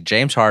and I see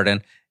James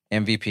Harden,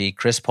 MVP,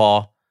 Chris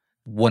Paul,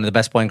 one of the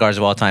best point guards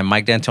of all time,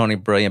 Mike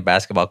D'Antoni, brilliant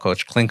basketball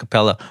coach, Clint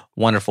Capella,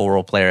 wonderful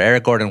role player,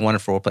 Eric Gordon,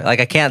 wonderful role player. Like,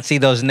 I can't see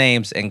those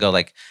names and go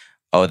like,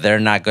 oh, they're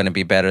not going to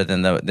be better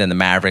than the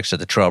Mavericks or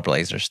the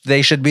Trailblazers.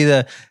 They should be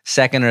the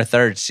 2nd or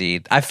 3rd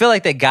seed. I feel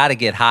like they got to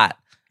get hot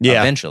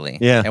eventually.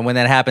 Yeah. And when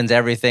that happens,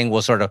 everything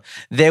will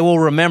they will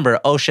remember,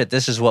 oh shit,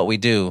 this is what we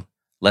do.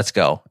 Let's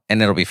go.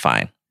 And it'll be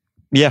fine.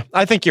 Yeah,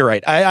 I think you're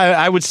right.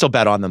 I would still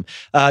bet on them.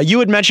 You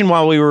had mentioned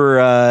while we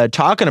were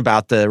talking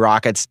about the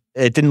Rockets,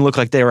 it didn't look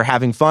like they were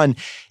having fun.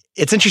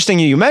 It's interesting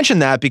you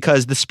mentioned that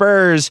because the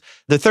Spurs,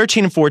 the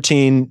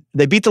 13-14,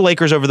 they beat the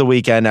Lakers over the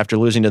weekend after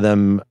losing to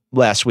them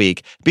last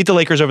week. Beat the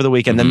Lakers over the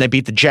weekend, then they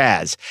beat the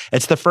Jazz.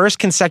 It's the first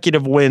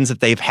consecutive wins that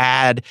they've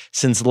had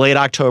since late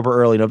October,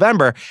 early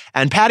November.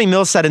 And Patty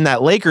Mills said in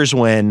that Lakers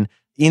win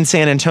in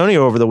San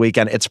Antonio over the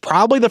weekend, it's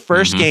probably the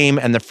first game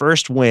and the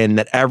first win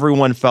that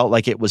everyone felt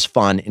like it was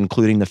fun,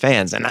 including the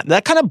fans. And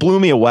that kind of blew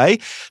me away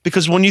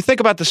because when you think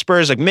about the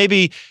Spurs, like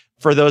maybe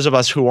for those of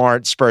us who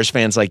aren't Spurs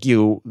fans like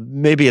you,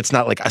 maybe it's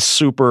not like a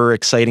super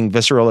exciting,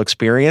 visceral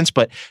experience,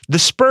 but the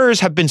Spurs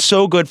have been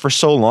so good for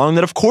so long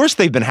that of course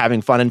they've been having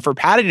fun. And for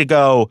Patty to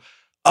go,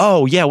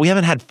 oh yeah, we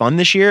haven't had fun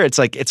this year. It's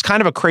like, it's kind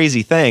of a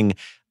crazy thing.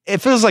 It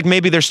feels like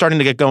maybe they're starting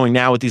to get going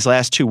now with these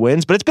last 2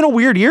 wins, but it's been a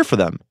weird year for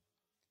them.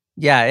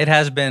 Yeah, it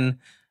has been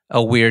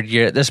a weird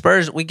year. The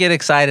Spurs, we get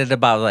excited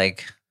about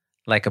like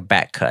a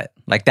back cut.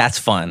 Like, that's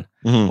fun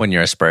when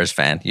you're a Spurs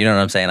fan. You know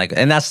what I'm saying? Like,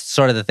 and that's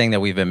sort of the thing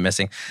that we've been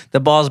missing. The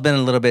ball's been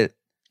a little bit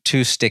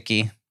too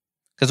sticky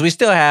because we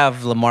still have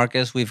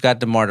LaMarcus. We've got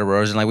DeMar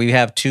DeRozan. Like, we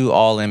have 2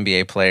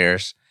 all-NBA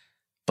players,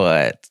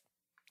 but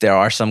there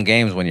are some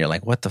games when you're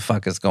like, what the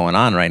fuck is going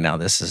on right now?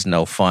 This is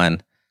no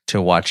fun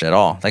to watch at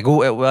all. Like,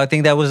 I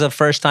think that was the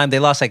first time they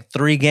lost like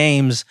 3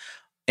 games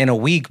in a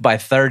week by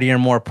 30 or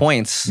more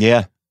points.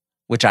 Yeah.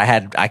 Which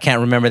I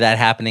can't remember that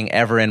happening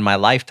ever in my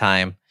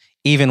lifetime,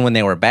 even when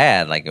they were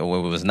bad. Like, it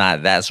was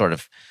not that sort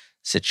of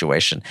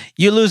situation.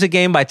 You lose a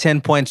game by 10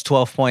 points,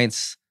 12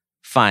 points,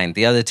 fine.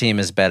 The other team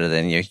is better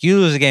than you. You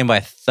lose a game by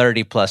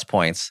 30 plus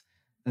points.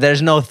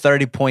 There's no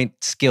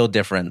 30-point skill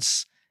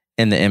difference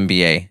in the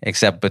NBA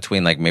except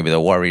between like maybe the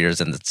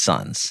Warriors and the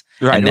Suns.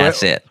 Right. And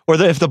that's it. Or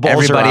if the Bulls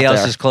everybody are out else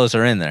there. is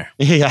closer in there.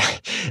 Yeah.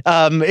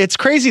 It's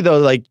crazy though.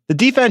 Like, the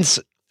defense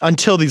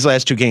until these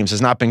last 2 games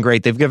has not been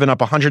great. They've given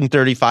up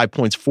 135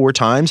 points 4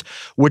 times,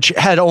 which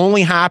had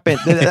only happened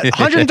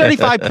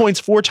 135 points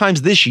 4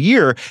 times this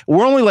year.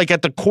 We're only like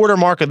at the quarter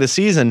mark of the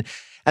season.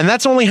 And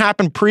that's only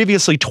happened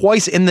previously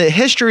twice in the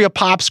history of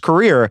Pop's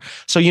career.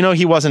 So,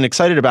 he wasn't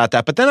excited about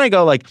that. But then I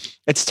go like,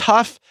 it's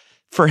tough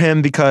for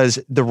him because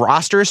the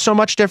roster is so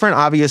much different.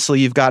 Obviously,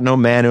 you've got no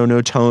Manu,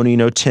 no Tony,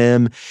 no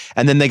Tim.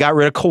 And then they got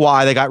rid of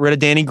Kawhi. They got rid of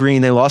Danny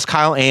Green. They lost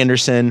Kyle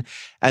Anderson.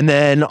 And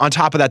then on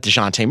top of that,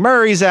 DeJounte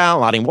Murray's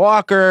out, Lonnie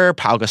Walker,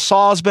 Pau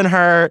Gasol's been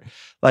hurt.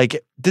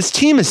 Like, this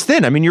team is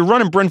thin. I mean, you're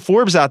running Bryn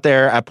Forbes out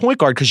there at point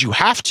guard because you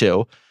have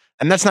to,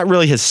 and that's not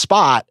really his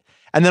spot.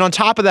 And then on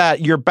top of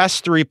that, your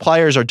best 3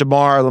 players are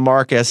DeMar,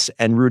 LaMarcus,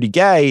 and Rudy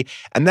Gay,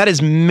 and that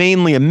is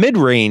mainly a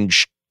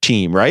mid-range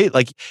team, right?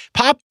 Like,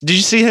 Pop, did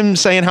you see him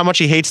saying how much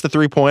he hates the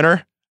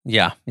 3-pointer?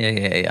 Yeah.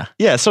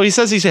 Yeah, so he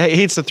says he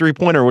hates the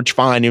 3-pointer, which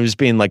fine, he was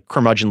being like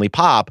curmudgeonly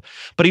Pop,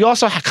 but he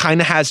also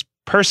kind of has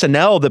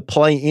personnel that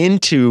play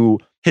into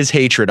his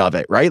hatred of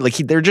it, right? Like,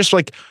 they're just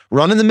like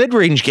running the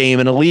mid-range game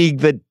in a league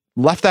that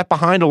left that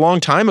behind a long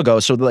time ago.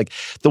 So like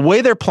the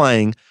way they're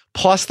playing,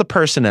 plus the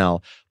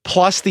personnel,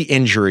 plus the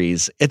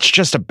injuries, it's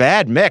just a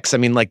bad mix. I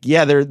mean, like,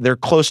 yeah, they're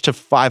close to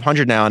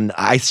 500 now, and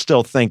I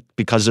still think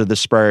because of the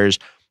Spurs,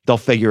 they'll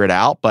figure it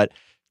out. But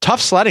tough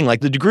sledding,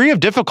 like the degree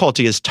of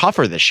difficulty is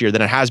tougher this year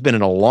than it has been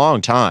in a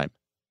long time.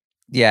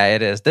 Yeah,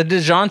 it is. The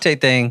DeJounte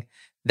thing,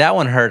 that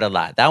one hurt a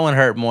lot. That one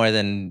hurt more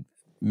than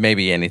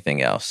maybe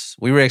anything else.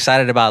 We were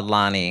excited about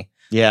Lonnie,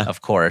 yeah,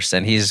 of course,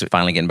 and he's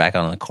finally getting back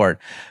on the court.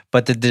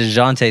 But the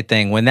DeJounte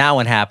thing, when that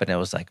one happened, it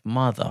was like,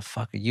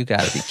 motherfucker, you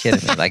got to be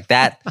kidding me. Like,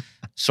 that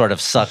sort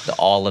of sucked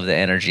all of the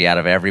energy out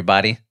of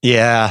everybody.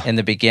 Yeah, in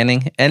the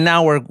beginning, and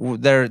now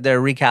they're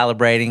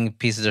recalibrating.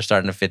 Pieces are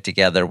starting to fit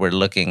together. We're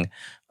looking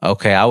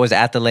okay. I was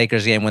at the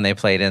Lakers game when they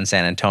played in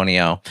San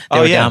Antonio. They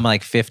were down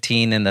like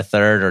 15 in the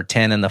third or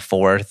 10 in the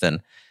fourth, and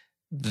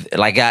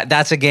like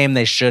that's a game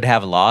they should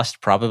have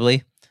lost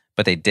probably,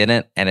 but they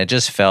didn't, and it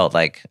just felt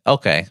like,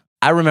 okay,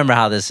 I remember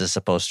how this is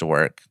supposed to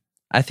work.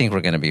 I think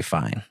we're going to be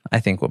fine. I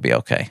think we'll be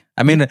okay.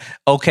 I mean,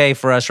 okay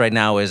for us right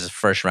now is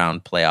first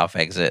round playoff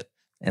exit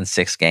in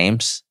 6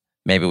 games.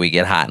 Maybe we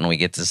get hot and we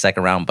get to the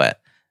second round,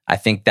 but I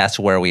think that's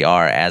where we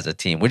are as a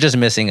team. We're just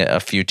missing a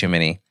few too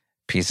many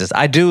pieces.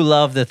 I do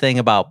love the thing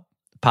about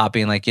Pop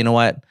being like, you know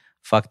what?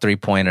 Fuck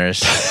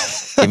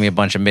 3-pointers. Give me a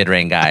bunch of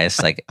mid-range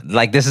guys.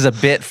 Like this is a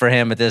bit for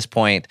him at this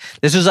point.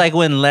 This was like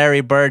when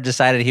Larry Bird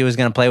decided he was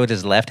going to play with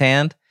his left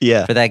hand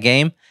for that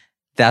game.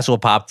 That's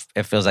what Pop,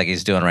 it feels like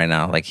he's doing right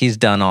now. Like he's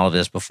done all of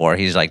this before.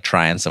 He's like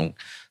trying some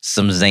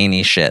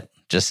zany shit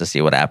just to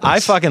see what happens. I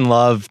fucking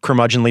love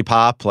curmudgeonly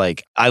Pop.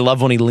 Like I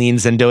love when he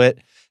leans into it.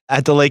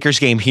 At the Lakers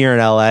game here in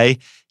LA,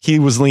 he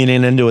was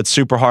leaning into it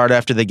super hard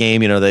after the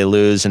game. You know, they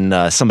lose,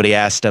 and somebody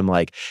asked him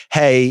like,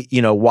 hey,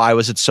 you know, why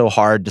was it so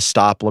hard to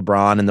stop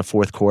LeBron in the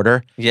fourth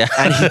quarter? Yeah.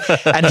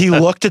 And he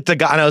looked at the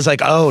guy, and I was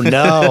like, oh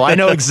no, I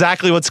know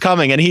exactly what's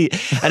coming. And he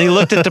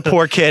looked at the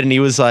poor kid, and he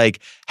was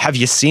like, have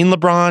you seen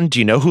LeBron? Do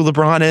you know who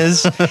LeBron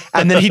is?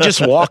 And then he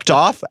just walked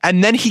off,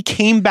 and then he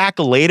came back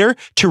later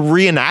to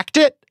reenact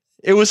it.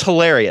 It was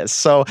hilarious.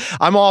 So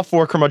I'm all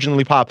for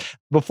curmudgeonly Pop.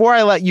 Before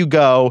I let you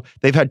go,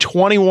 they've had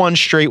 21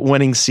 straight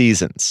winning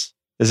seasons.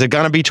 Is it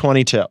going to be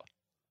 22?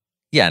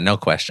 Yeah, no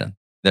question.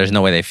 There's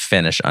no way they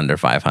finish under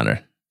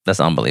 500. That's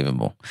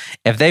unbelievable.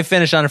 If they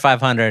finish under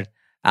 500,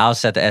 I'll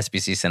set the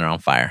SBC Center on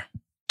fire.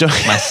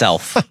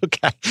 Myself.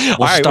 Okay.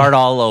 We'll start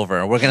all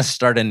over. We're going to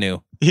start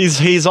anew.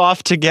 He's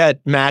off to get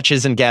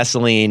matches and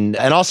gasoline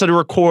and also to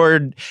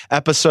record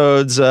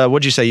episodes.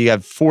 What'd you say? You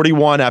have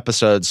 41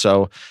 episodes.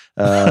 So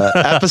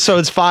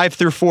episodes 5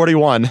 through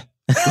 41.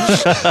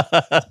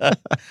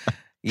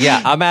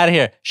 Yeah, I'm out of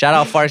here. Shout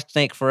out Fart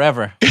Snake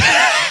Forever.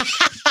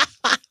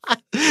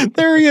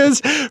 There he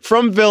is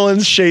from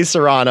Villains, Shea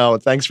Serrano.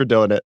 Thanks for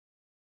doing it.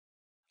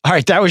 All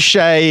right, that was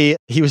Shea.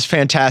 He was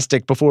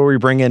fantastic. Before we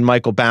bring in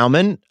Michael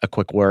Baumann, a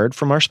quick word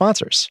from our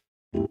sponsors.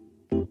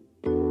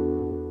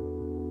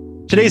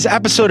 Today's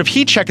episode of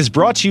Heat Check is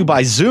brought to you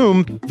by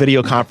Zoom.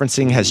 Video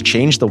conferencing has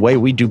changed the way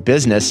we do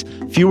business.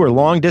 Fewer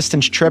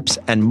long-distance trips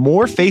and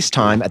more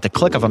FaceTime at the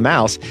click of a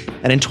mouse.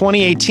 And in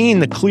 2018,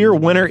 the clear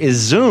winner is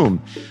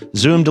Zoom.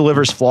 Zoom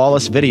delivers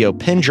flawless video,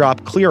 pin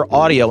drop, clear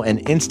audio,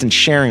 and instant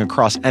sharing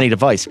across any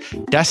device.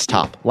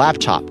 Desktop,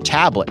 laptop,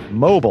 tablet,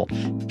 mobile.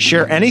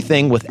 Share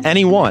anything with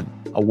anyone.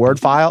 A Word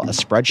file, a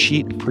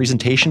spreadsheet, a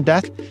presentation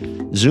deck.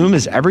 Zoom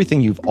is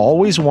everything you've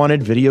always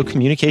wanted video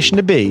communication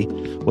to be,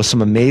 with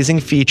some amazing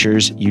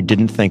features you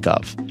didn't think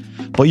of.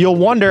 But you'll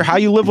wonder how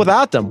you live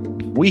without them.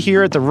 We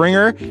here at The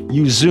Ringer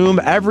use Zoom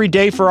every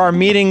day for our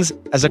meetings.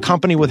 As a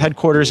company with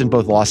headquarters in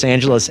both Los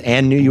Angeles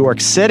and New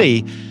York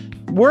City,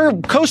 we're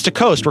coast to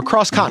coast, we're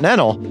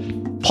cross-continental.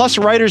 Plus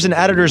writers and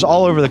editors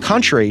all over the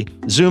country.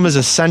 Zoom is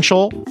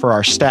essential for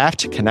our staff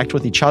to connect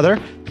with each other.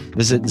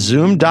 Visit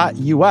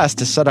zoom.us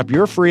to set up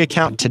your free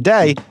account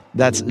today.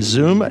 That's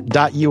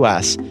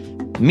zoom.us.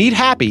 Meet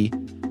happy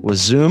with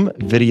Zoom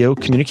Video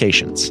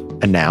Communications.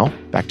 And now,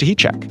 back to Heat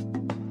Check. Boom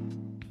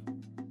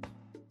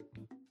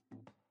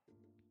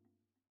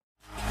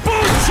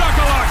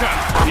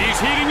shakalaka! He's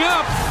heating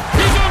up.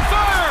 He's on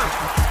fire.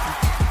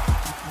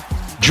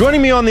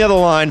 Joining me on the other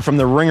line from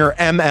the Ringer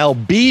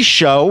MLB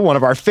show, one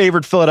of our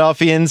favorite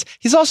Philadelphians.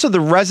 He's also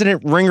the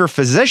resident Ringer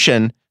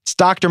physician. It's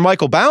Dr.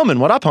 Michael Baumann.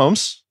 What up,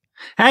 Holmes?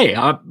 Hey,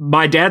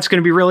 my dad's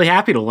going to be really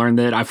happy to learn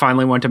that I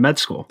finally went to med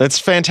school. That's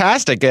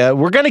fantastic.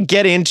 We're going to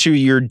get into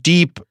your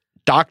deep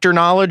doctor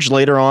knowledge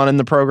later on in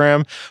the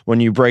program when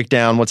you break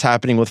down what's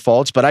happening with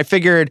Fultz. But I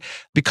figured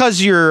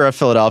because you're a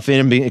Philadelphian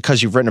and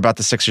because you've written about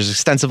the Sixers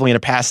extensively in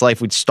a past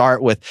life, we'd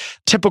start with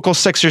typical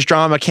Sixers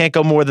drama. Can't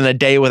go more than a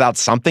day without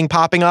something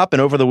popping up.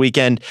 And over the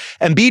weekend,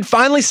 Embiid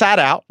finally sat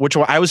out, which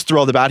I was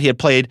thrilled about. He had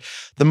played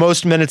the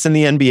most minutes in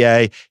the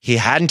NBA. He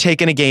hadn't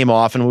taken a game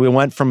off. And we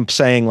went from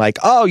saying like,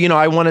 oh, you know,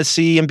 I want to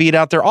see Embiid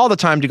out there all the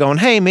time to going,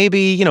 hey,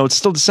 maybe, you know, it's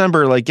still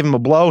December, like give him a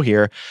blow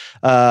here.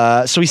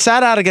 So he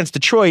sat out against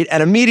Detroit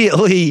and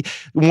immediately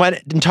went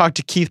and talked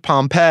to Keith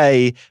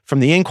Pompey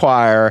from the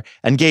Inquirer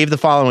and gave the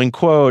following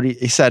quote.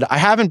 He said, I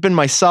haven't been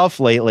myself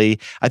lately.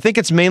 I think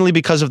it's mainly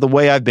because of the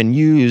way I've been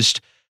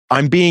used.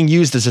 I'm being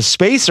used as a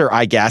spacer,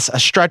 I guess, a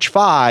stretch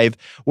five,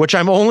 which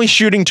I'm only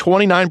shooting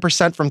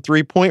 29% from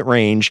 3-point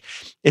range.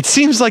 It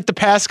seems like the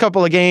past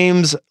couple of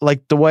games,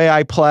 like the way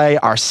I play,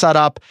 our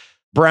setup,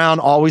 Brown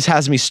always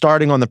has me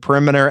starting on the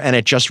perimeter, and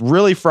it just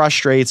really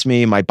frustrates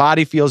me. My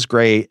body feels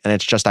great, and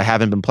it's just I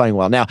haven't been playing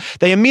well. Now,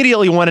 they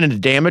immediately went into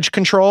damage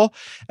control,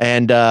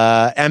 and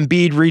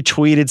Embiid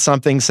retweeted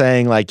something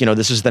saying, like, you know,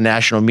 this is the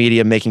national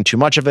media making too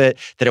much of it,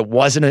 that it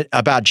wasn't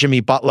about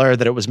Jimmy Butler,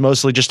 that it was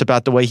mostly just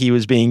about the way he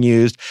was being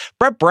used.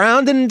 Brett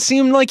Brown didn't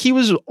seem like he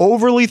was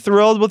overly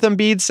thrilled with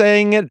Embiid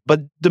saying it, but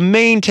the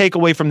main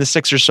takeaway from the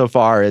Sixers so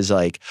far is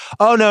like,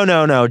 oh,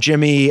 no,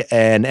 Jimmy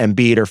and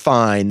Embiid are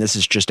fine. This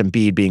is just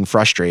Embiid being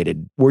frustrated.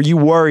 Were you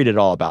worried at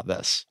all about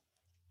this?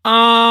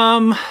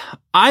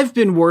 I've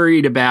been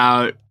worried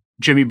about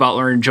Jimmy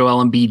Butler and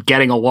Joel Embiid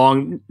getting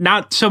along,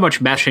 not so much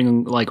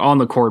meshing like on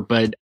the court,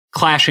 but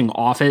clashing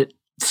off it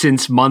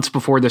since months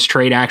before this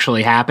trade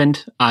actually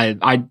happened.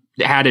 I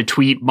had a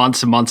tweet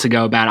months and months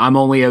ago about I'm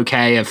only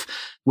okay if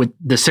with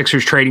the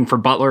Sixers trading for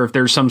Butler, if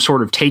there's some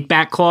sort of take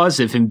back clause,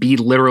 if Embiid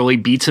literally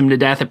beats him to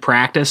death at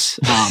practice.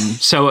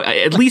 So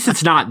at least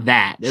it's not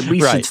that. At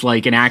least right. It's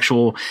like an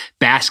actual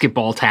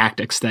basketball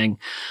tactics thing.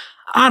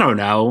 I don't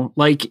know.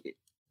 Like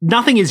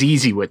nothing is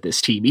easy with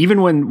this team,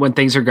 even when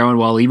things are going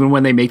well, even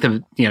when they make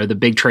the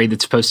big trade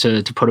that's supposed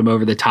to put them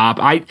over the top.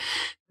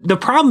 The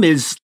problem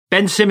is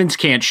Ben Simmons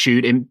can't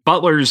shoot, and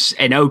Butler's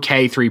an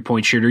okay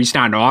 3-point shooter. He's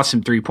not an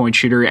awesome 3-point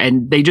shooter,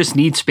 and they just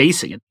need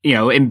spacing.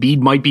 Embiid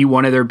might be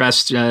one of their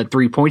best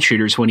 3-point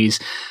shooters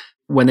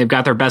when they've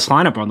got their best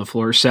lineup on the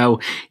floor. So,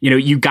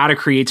 you got to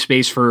create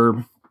space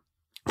for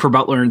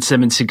Butler and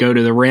Simmons to go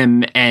to the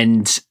rim,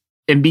 and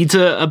Embiid's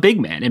a big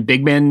man, and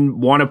big men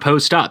want to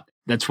post up.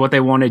 That's what they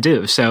want to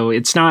do. So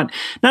it's none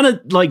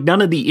of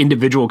the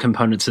individual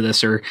components of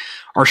this are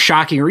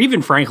shocking or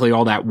even frankly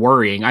all that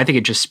worrying. I think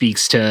it just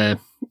speaks to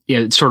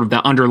sort of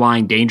the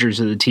underlying dangers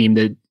of the team,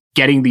 that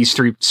getting these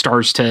three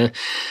stars to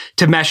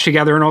mesh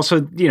together, and also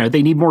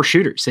they need more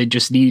shooters. They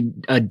just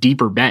need a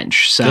deeper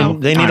bench. So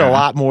they need a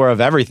lot more of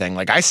everything.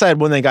 Like I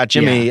said when they got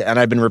Jimmy, and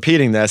I've been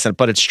repeating this,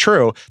 but it's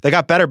true. They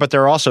got better, but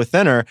they're also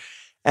thinner,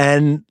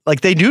 and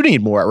like they do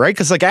need more, right?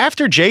 Because like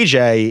after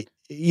JJ.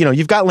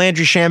 You've got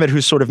Landry Shamet,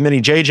 who's sort of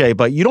mini JJ,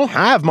 but you don't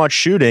have much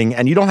shooting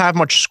and you don't have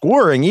much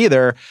scoring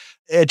either.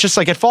 It just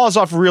like it falls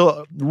off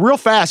real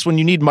fast when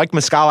you need Mike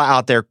Muscala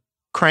out there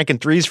cranking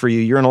threes for you.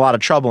 You're in a lot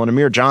of trouble. And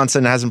Amir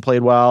Johnson hasn't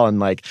played well, and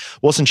like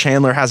Wilson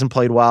Chandler hasn't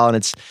played well, and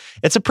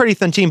it's a pretty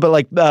thin team. But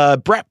like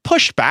Brett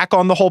pushed back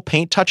on the whole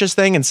paint touches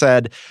thing and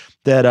said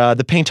that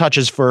the paint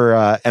touches for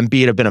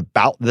Embiid have been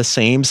about the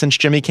same since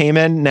Jimmy came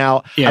in.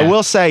 Now, I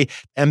will say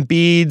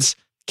Embiid's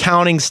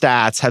counting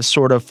stats have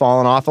sort of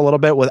fallen off a little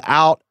bit.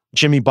 Without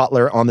Jimmy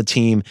Butler on the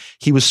team,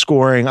 he was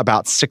scoring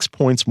about 6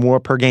 points more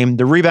per game.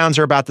 The rebounds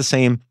are about the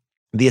same.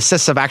 The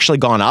assists have actually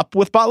gone up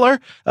with Butler,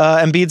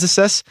 Embiid's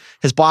assists.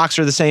 His blocks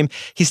are the same.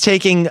 He's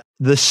taking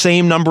the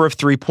same number of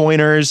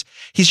 3-pointers.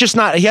 He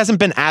hasn't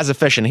been as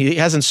efficient. He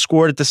hasn't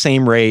scored at the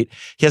same rate.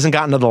 He hasn't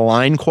gotten to the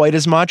line quite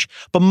as much,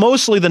 but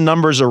mostly the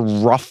numbers are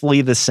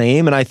roughly the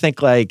same. And I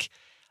think I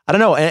don't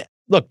know. And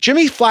look,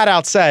 Jimmy flat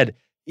out said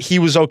he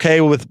was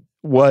okay with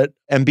what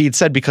Embiid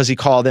said because he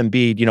called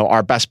Embiid,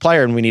 our best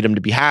player, and we need him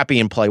to be happy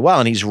and play well.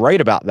 And he's right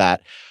about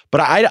that.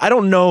 But I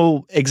don't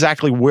know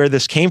exactly where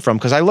this came from,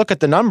 because I look at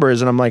the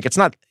numbers and I'm like,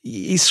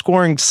 he's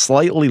scoring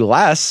slightly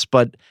less,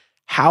 but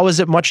how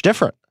is it much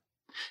different?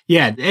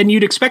 Yeah, and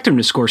you'd expect him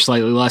to score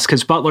slightly less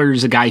because Butler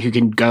is a guy who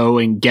can go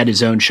and get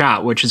his own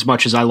shot, which as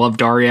much as I love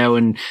Dario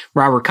and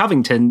Robert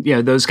Covington,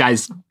 those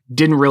guys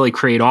didn't really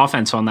create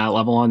offense on that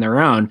level on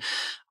their own.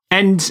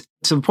 And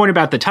so the point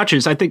about the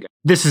touches, I think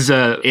this is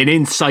an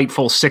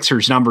insightful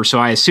Sixers number, so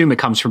I assume it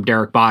comes from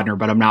Derek Bodner,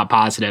 but I'm not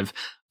positive.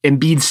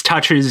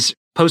 Embiid's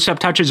post-up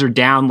touches are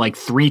down like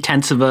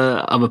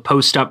 0.3 of a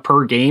post-up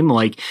per game.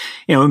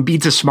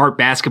 Embiid's a smart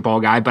basketball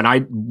guy, but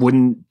I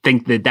wouldn't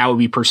think that would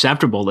be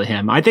perceptible to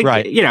him. I think,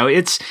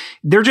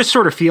 they're just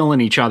sort of feeling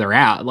each other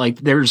out. Like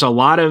there's a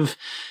lot of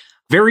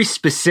very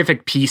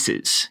specific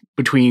pieces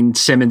between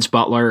Simmons,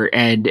 Butler,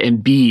 and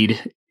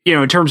Embiid.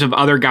 In terms of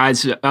other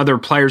guys, other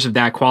players of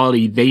that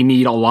quality, they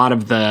need a lot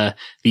of the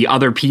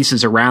other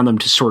pieces around them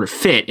to sort of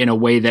fit in a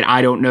way that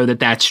I don't know that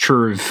that's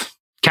true of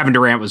Kevin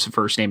Durant. Was the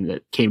first name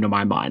that came to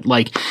my mind.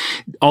 Like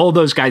all of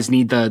those guys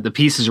need the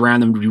pieces around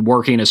them to be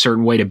working in a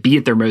certain way to be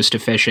at their most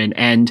efficient,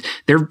 and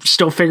they're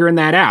still figuring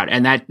that out.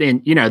 And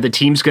the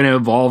team's going to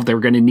evolve. They're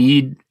going to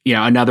need,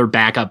 another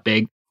backup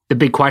big. The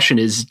big question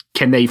is,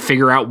 can they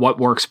figure out what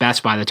works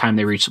best by the time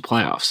they reach the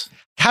playoffs?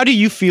 How do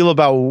you feel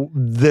about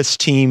this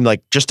team,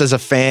 like just as a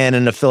fan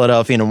and a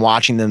Philadelphian and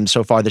watching them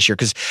so far this year?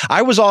 Because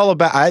I was all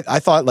about, I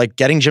thought like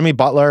getting Jimmy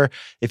Butler,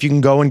 if you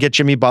can go and get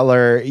Jimmy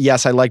Butler.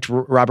 Yes, I liked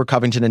Robert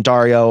Covington and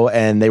Dario,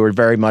 and they were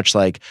very much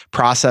like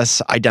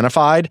process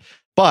identified.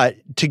 But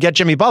to get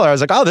Jimmy Butler, I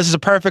was like, oh, this is a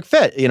perfect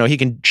fit. He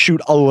can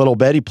shoot a little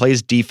bit. He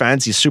plays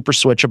defense. He's super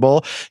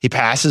switchable. He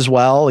passes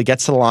well. He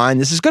gets to the line.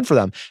 This is good for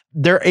them.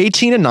 They're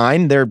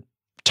 18-9. They're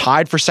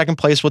tied for second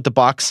place with the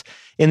Bucks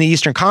in the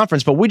Eastern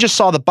Conference, but we just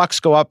saw the Bucks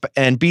go up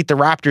and beat the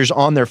Raptors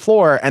on their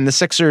floor, and the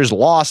Sixers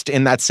lost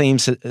in that same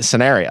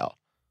scenario.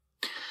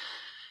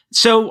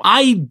 So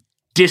I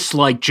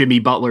dislike Jimmy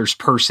Butler's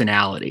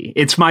personality.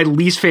 It's my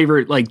least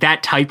favorite, like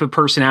that type of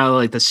personality,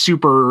 like the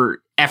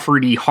super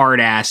efforty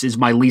hard ass is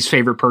my least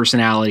favorite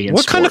personality in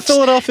What sports. kind of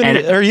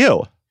Philadelphian are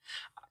you?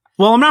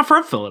 Well, I'm not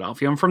from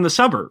Philadelphia. I'm from the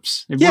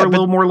suburbs. We're a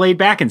little more laid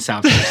back in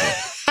South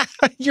Jersey.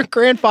 Your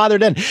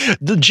grandfathered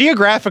in.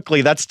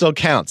 Geographically, that still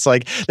counts.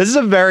 Like, this is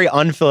a very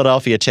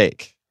un-Philadelphia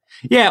take.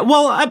 Yeah,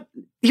 well,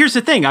 here's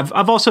the thing.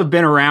 I've also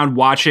been around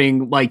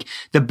watching like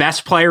the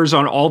best players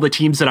on all the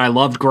teams that I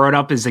loved growing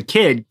up as a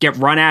kid get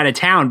run out of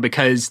town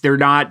because they're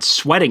not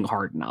sweating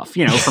hard enough.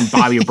 From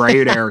Bobby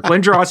Abreu to Eric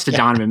Lindros to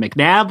Donovan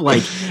McNabb,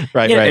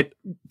 right.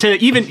 To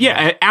even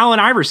Allen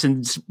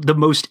Iverson's the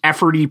most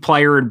efforty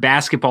player in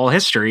basketball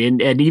history,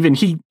 and even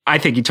I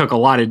think he took a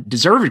lot of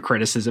deserved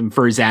criticism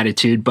for his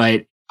attitude,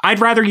 but I'd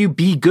rather you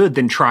be good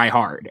than try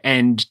hard.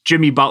 And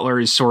Jimmy Butler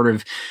is sort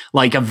of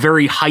like a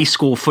very high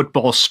school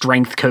football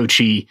strength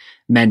coachy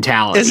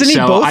mentality. Isn't he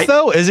both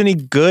though? Isn't he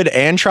good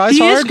and tries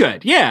hard? He is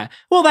good. Yeah.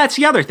 Well, that's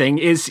the other thing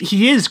is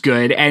he is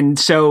good. And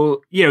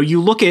so,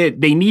 you look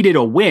at, they needed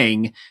a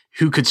wing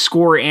who could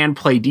score and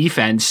play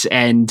defense.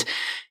 And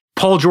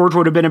Paul George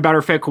would have been a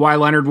better fit. Kawhi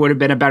Leonard would have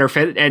been a better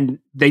fit. And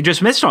they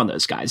just missed on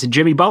those guys. And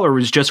Jimmy Butler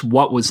was just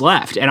what was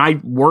left. And I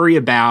worry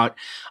about,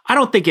 I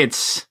don't think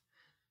it's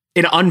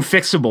an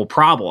unfixable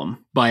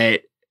problem,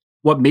 but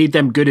what made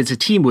them good as a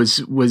team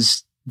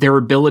was their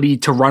ability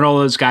to run all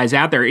those guys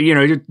out there. You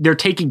know, they're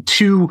taking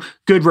two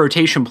good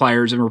rotation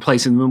players and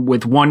replacing them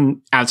with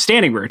one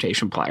outstanding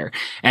rotation player,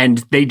 and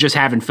they just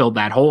haven't filled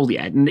that hole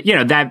yet. And you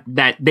know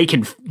that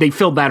they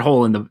filled that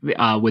hole in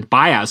the with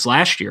buyouts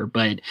last year,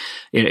 but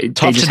they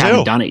just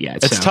haven't done it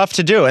yet. It's tough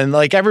to do. And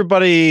like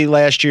everybody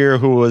last year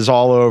who was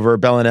all over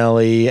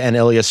Bellinelli and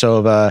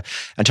Ilyasova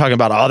and talking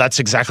about, oh, that's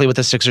exactly what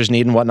the Sixers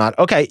need and whatnot.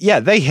 Okay, yeah,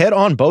 they hit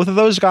on both of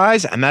those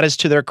guys, and that is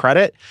to their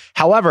credit.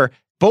 However,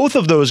 both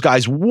of those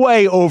guys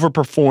way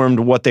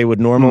overperformed what they would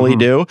normally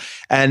do.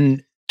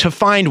 And to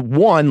find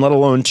one, let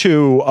alone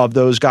two of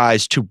those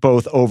guys to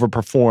both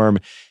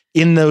overperform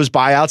in those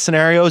buyout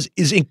scenarios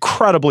is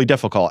incredibly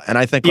difficult. And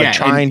I think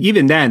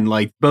even then,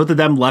 like both of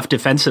them left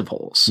defensive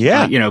holes.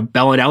 Yeah. You know,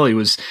 Bellinelli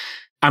was,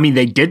 I mean,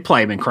 they did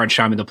play him in crunch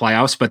time in the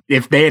playoffs, but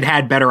if they had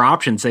had better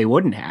options, they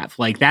wouldn't have.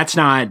 Like that's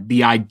not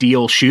the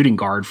ideal shooting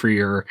guard for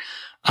your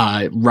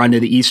run to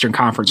the Eastern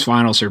Conference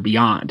Finals or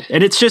beyond.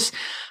 And it's just,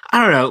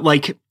 I don't know,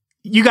 like,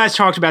 you guys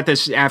talked about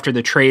this after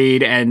the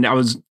trade, and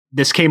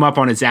this came up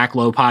on a Zach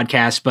Lowe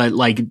podcast, but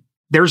like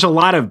there's a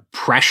lot of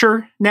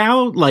pressure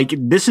now. Like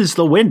this is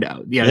the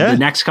window, the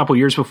next couple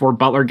years before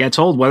Butler gets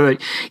old,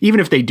 even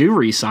if they do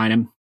re-sign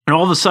him. And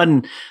all of a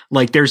sudden,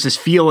 like there's this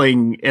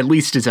feeling, at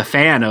least as a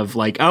fan, of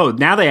like, oh,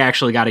 now they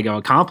actually got to go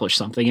accomplish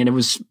something. And it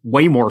was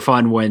way more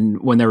fun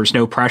when there was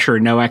no pressure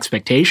and no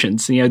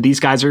expectations. You know,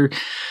 these guys are,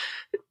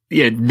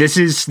 this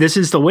is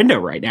the window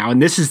right now.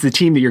 And this is the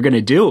team that you're going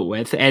to do it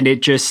with. And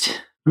it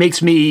just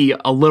makes me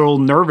a little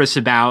nervous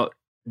about,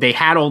 they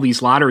had all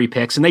these lottery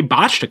picks and they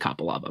botched a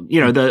couple of them. You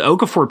know, the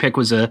Okafor pick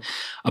was a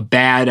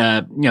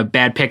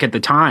bad pick at the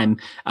time.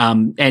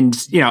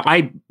 And, you know,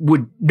 I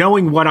would,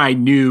 knowing what I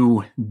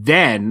knew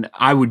then,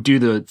 I would do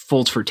the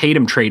Fultz for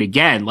Tatum trade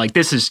again. Like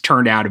this has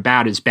turned out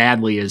about as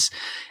badly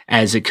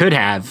as it could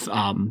have.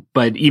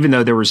 But even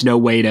though there was no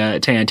way to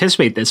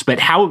anticipate this, but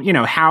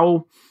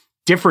how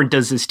different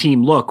does this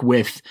team look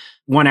with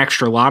one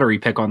extra lottery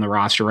pick on the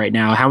roster right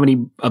now? How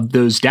many of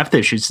those depth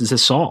issues does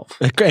this solve?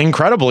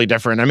 Incredibly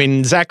different. I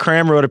mean, Zach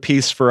Cram wrote a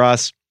piece for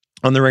us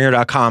on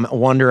theringer.com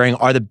wondering,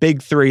 are the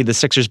big three, the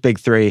Sixers big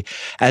three,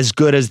 as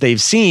good as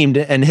they've seemed?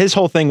 And his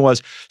whole thing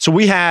was, so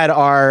we had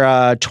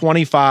our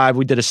 25,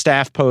 we did a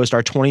staff post,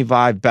 our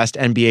 25 best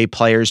NBA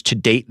players to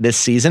date this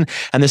season.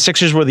 And the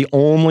Sixers were the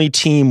only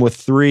team with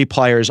 3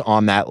 players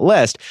on that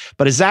list.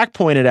 But as Zach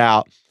pointed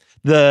out,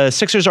 the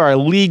Sixers are a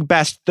league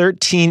best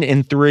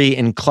 13-3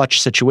 in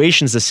clutch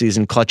situations this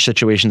season. Clutch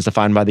situations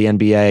defined by the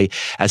NBA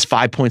as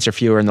 5 points or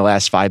fewer in the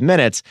last 5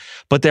 minutes.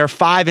 But they're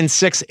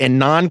 5-6 in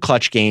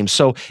non-clutch games.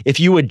 So if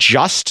you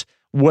adjust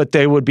what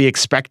they would be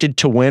expected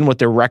to win, what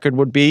their record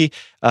would be,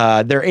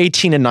 they're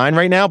 18-9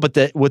 right now.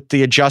 But with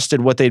the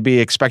adjusted, what they'd be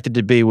expected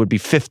to be would be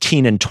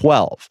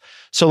 15-12.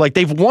 So like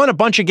they've won a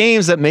bunch of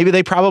games that maybe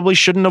they probably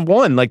shouldn't have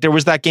won. Like there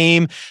was that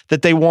game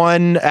that they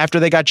won after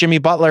they got Jimmy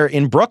Butler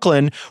in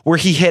Brooklyn where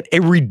he hit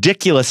a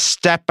ridiculous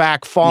step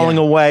back, falling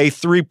away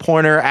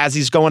 3-pointer as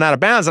he's going out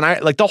of bounds. And I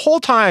like the whole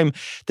time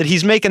that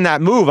he's making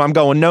that move, I'm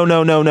going, no.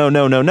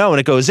 And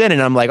it goes in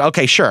and I'm like,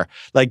 okay, sure.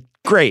 Like,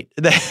 great.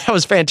 That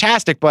was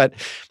fantastic, but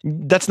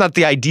that's not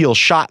the ideal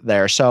shot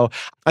there. So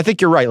I think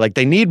you're right. Like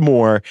they need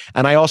more.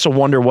 And I also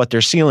wonder what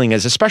their ceiling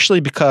is, especially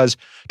because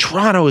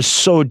Toronto is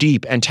so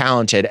deep and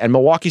talented and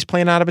Milwaukee's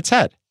playing out of its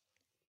head.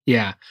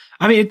 Yeah.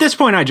 I mean, at this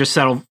point, I just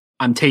settle.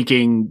 I'm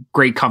taking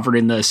great comfort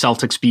in the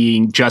Celtics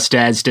being just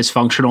as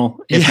dysfunctional,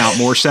 if not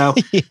more so.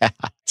 Yeah.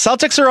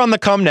 Celtics are on the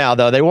come now,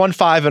 though. They won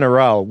 5 in a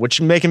row,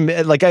 which make him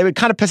like, it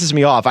kind of pisses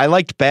me off. I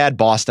liked bad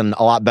Boston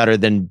a lot better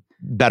than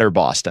better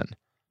Boston.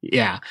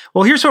 Yeah.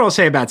 Well, here's what I'll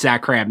say about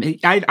Zach Cram.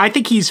 I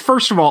think he's,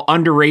 first of all,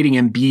 underrating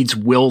Embiid's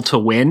will to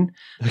win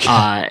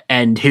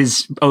and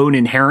his own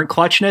inherent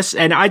clutchness.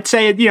 And I'd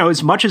say, you know,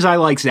 as much as I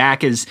like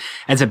Zach as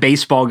a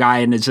baseball guy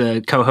and as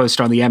a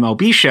co-host on the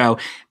MLB show,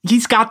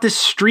 he's got this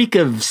streak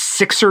of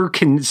Sixer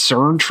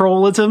concern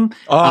trollism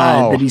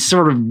that he's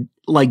sort of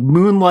like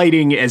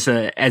moonlighting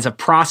as a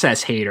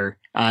process hater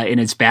in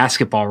his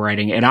basketball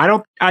writing. And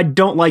I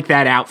don't like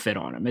that outfit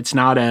on him. It's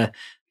not a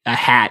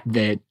hat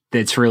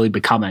that's really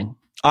becoming.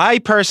 I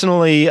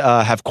personally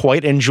have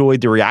quite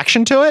enjoyed the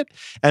reaction to it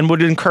and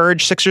would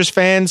encourage Sixers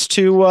fans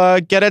to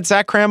get at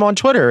Zach Cram on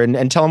Twitter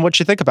and tell him what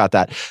you think about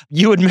that.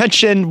 You had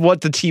mentioned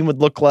what the team would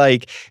look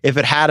like if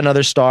it had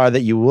another star,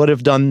 that you would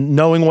have done,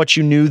 knowing what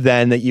you knew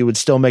then, that you would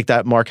still make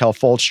that Markelle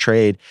Fultz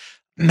trade.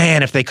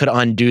 Man, if they could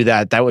undo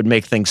that, that would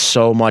make things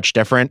so much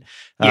different.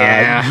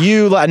 Yeah.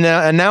 And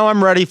now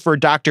I'm ready for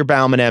Dr.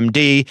 Baumann,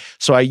 MD.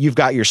 So you've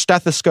got your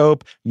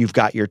stethoscope, you've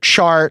got your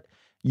chart.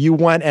 You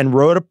went and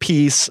wrote a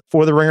piece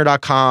for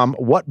theringer.com,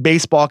 what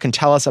baseball can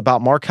tell us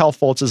about Markelle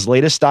Fultz's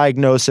latest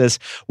diagnosis,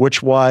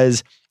 which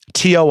was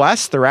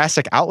TOS,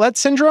 thoracic outlet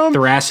syndrome?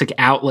 Thoracic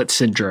outlet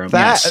syndrome,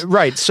 yes.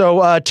 Right.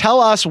 So tell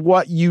us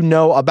what you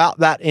know about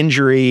that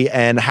injury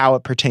and how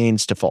it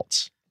pertains to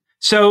Fultz.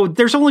 So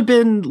there's only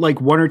been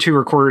like one or two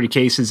recorded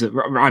cases.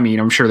 I mean,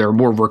 I'm sure there are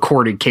more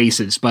recorded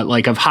cases, but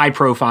like of high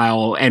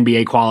profile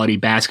NBA quality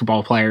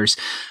basketball players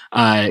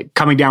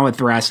coming down with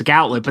thoracic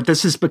outlet. But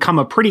this has become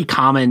a pretty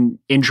common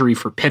injury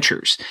for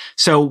pitchers.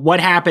 So what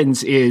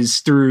happens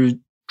is through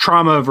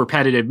trauma of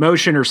repetitive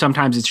motion, or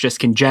sometimes it's just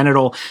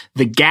congenital,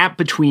 the gap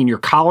between your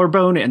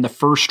collarbone and the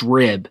first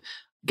rib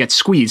gets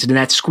squeezed, and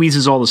that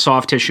squeezes all the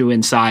soft tissue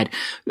inside,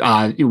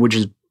 which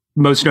is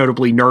most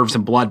notably nerves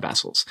and blood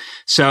vessels.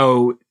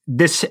 So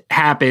this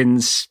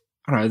happens,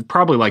 I don't know,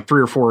 probably like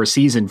 3 or 4 a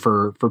season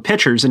for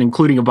pitchers, and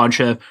including a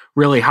bunch of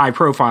really high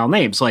profile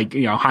names like,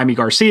 Jaime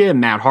Garcia,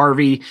 Matt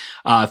Harvey,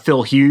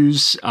 Phil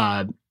Hughes.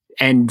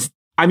 And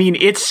I mean,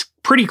 it's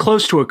pretty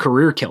close to a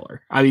career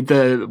killer. I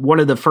mean, one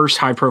of the first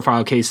high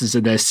profile cases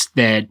of this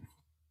that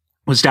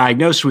was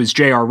diagnosed was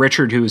J.R.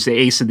 Richard, who was the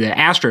ace of the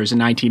Astros in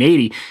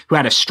 1980, who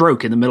had a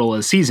stroke in the middle of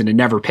the season and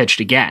never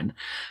pitched again.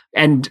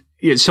 And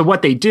so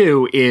what they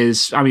do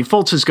is, I mean,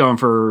 Fultz is going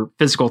for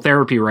physical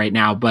therapy right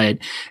now, but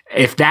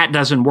if that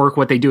doesn't work,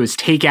 what they do is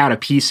take out a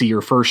piece of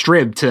your first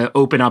rib to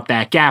open up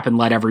that gap and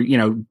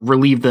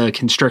relieve the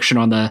constriction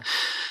on the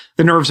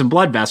nerves and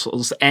blood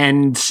vessels.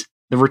 And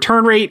the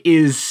return rate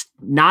is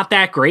not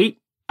that great.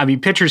 I mean,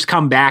 pitchers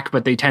come back,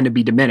 but they tend to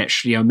be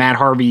diminished. Matt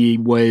Harvey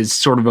was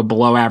sort of a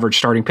below average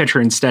starting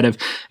pitcher instead of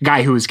a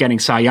guy who was getting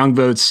Cy Young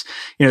votes.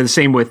 The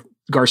same with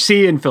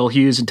Garcia and Phil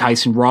Hughes and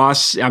Tyson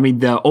Ross. I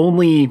mean,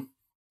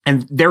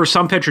 and there are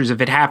some pitchers,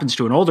 if it happens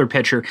to an older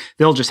pitcher,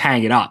 they'll just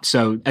hang it up.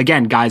 So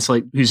again, guys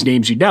like whose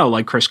names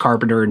like Chris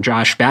Carpenter and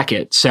Josh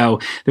Beckett. So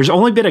there's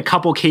only been a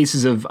couple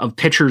cases of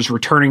pitchers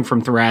returning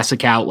from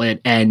thoracic outlet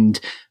and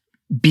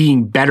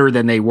being better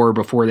than they were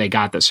before they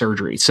got the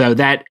surgery. So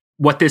that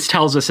what this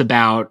tells us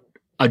about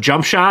a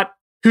jump shot,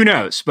 who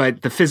knows?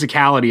 But the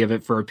physicality of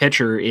it for a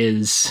pitcher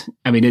is,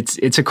 I mean,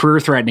 it's a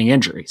career-threatening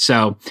injury.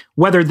 So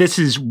whether this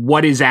is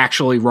what is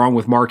actually wrong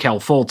with Markelle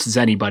Fultz is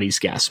anybody's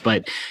guess.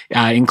 But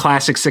in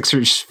classic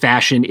Sixers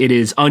fashion, it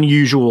is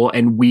unusual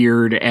and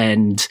weird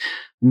and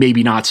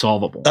maybe not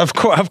solvable. Of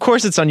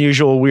course, it's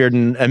unusual, weird,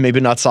 and maybe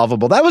not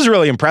solvable. That was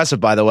really impressive,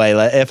 by the way.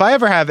 If I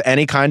ever have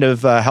any kind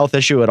of health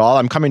issue at all,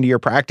 I'm coming to your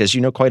practice. You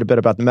know quite a bit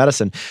about the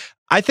medicine.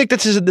 I think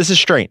this is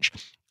strange.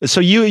 So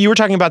you were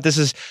talking about this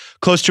is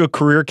close to a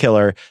career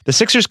killer. The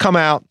Sixers come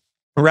out,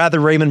 rather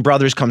Raymond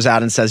Brothers comes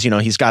out and says,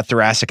 he's got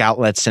thoracic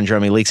outlet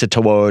syndrome. He leaks it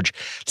to Woj.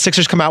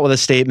 Sixers come out with a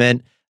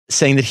statement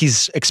saying that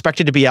he's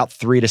expected to be out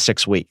 3 to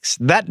 6 weeks.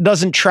 That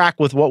doesn't track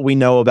with what we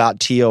know about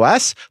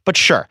TOS, but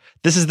sure,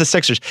 this is the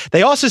Sixers.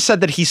 They also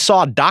said that he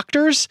saw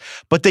doctors,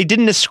 but they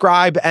didn't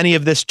ascribe any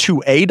of this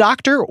to a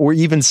doctor or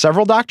even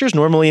several doctors.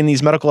 Normally in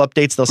these medical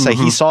updates, they'll say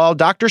he saw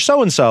Dr.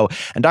 So-and-so,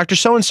 and Dr.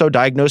 So-and-so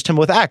diagnosed him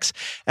with X.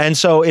 And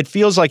so it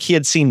feels like he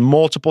had seen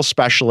multiple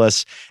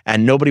specialists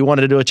and nobody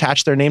wanted to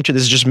attach their name to.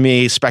 This is just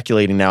me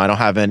speculating now. I don't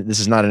have any, this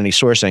is not any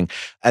sourcing.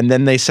 And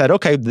then they said,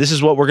 okay, this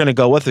is what we're going to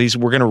go with.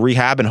 We're going to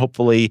rehab and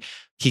hopefully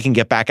he can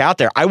get back out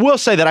there. I will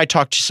say that I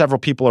talked to several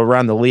people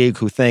around the league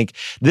who think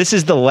this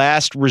is the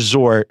last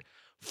resort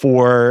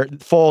for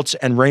Fultz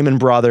and Raymond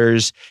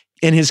Brothers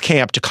in his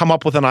camp to come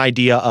up with an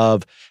idea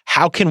of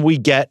how can we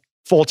get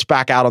Fultz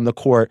back out on the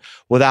court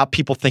without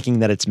people thinking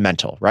that it's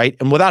mental, right?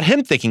 And without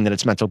him thinking that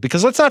it's mental,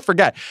 because let's not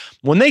forget,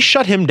 when they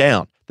shut him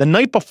down, the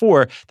night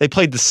before they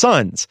played the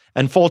Suns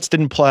and Fultz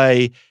didn't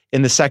play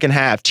in the second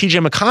half,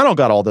 TJ McConnell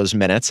got all those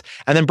minutes,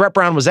 and then Brett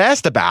Brown was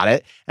asked about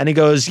it, and he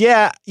goes,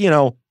 yeah,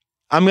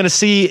 I'm going to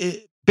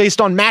see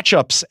based on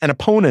matchups and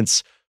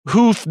opponents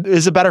who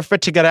is a better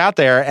fit to get out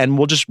there, and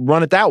we'll just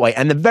run it that way.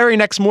 And the very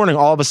next morning,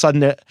 all of a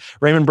sudden,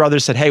 Raymond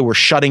Brothers said, hey, we're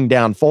shutting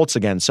down Fultz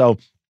again. So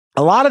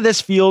a lot of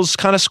this feels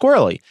kind of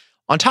squirrely.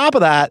 On top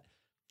of that,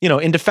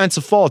 in defense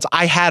of Fultz,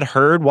 I had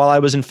heard while I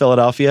was in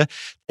Philadelphia,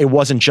 it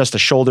wasn't just a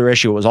shoulder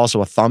issue, it was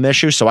also a thumb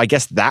issue. So I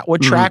guess that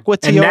would track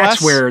with TOS.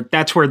 And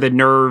that's where the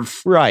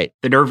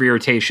nerve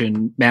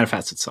irritation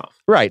manifests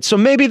itself. Right. So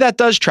maybe that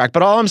does track.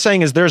 But all I'm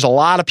saying is there's a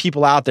lot of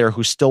people out there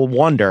who still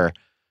wonder,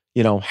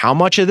 how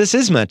much of this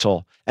is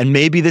mental? And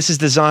maybe this is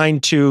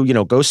designed to,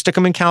 go stick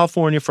him in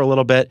California for a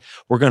little bit.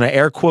 We're going to,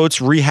 air quotes,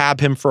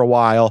 rehab him for a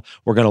while.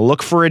 We're going to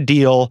look for a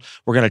deal.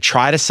 We're going to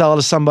try to sell it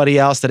to somebody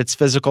else that it's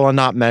physical and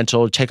not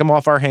mental. Take him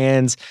off our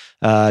hands,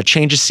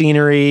 change of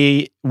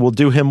scenery. We'll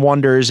do him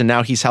wonders. And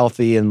now he's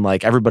healthy and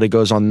everybody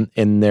goes on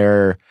in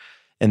their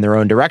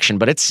own direction.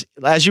 But it's,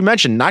 as you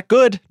mentioned, not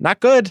good.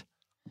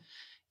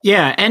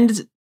 Yeah.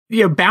 And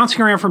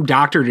bouncing around from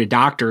doctor to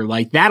doctor,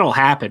 that'll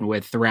happen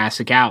with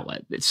thoracic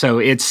outlet. So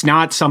it's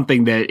not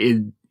something that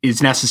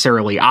is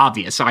necessarily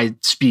obvious. I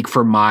speak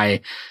from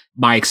my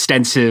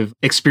extensive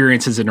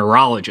experience as a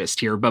neurologist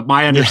here, but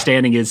my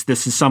understanding is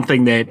this is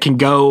something that can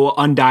go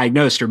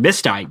undiagnosed or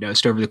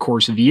misdiagnosed over the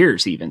course of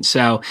years even.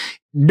 So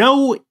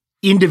no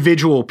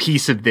individual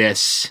piece of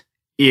this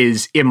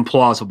is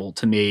implausible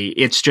to me.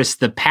 It's just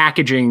the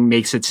packaging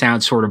makes it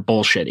sound sort of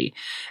bullshitty.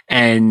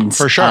 And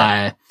for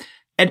sure.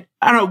 And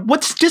I don't know,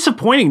 what's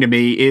disappointing to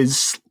me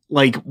is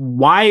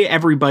why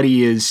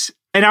everybody is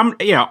And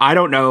I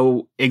don't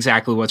know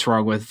exactly what's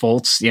wrong with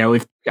Fultz.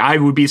 If I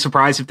would be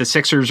surprised if the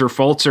Sixers or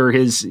Fultz or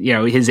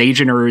his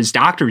agent or his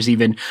doctors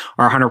even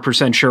are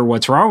 100% sure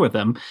what's wrong with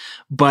him.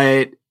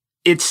 But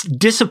it's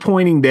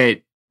disappointing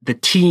that the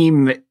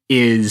team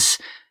is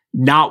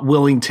not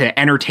willing to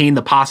entertain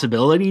the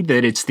possibility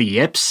that it's the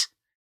yips.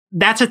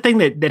 That's a thing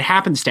that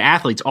happens to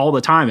athletes all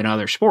the time in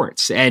other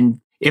sports. And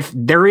if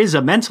there is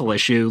a mental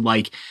issue,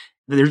 like,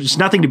 there's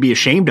nothing to be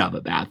ashamed of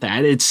about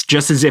that. It's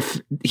just as if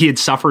he had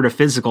suffered a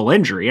physical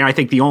injury. And I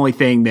think the only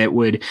thing that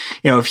would,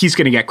 if he's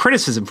going to get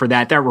criticism for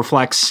that, that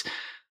reflects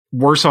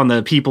worse on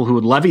the people who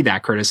would levy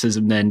that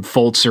criticism than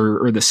Fultz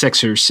or the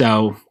Sixers.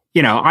 So,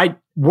 I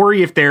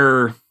worry if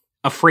they're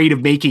afraid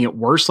of making it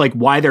worse, like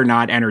why they're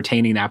not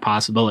entertaining that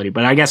possibility.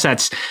 But I guess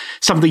that's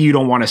something you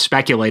don't want to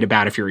speculate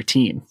about if you're a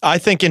team. I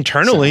think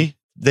internally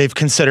they've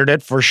considered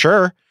it for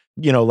sure.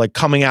 Like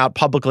coming out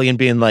publicly and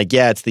being like,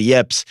 yeah, it's the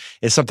yips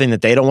is something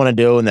that they don't want to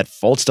do and that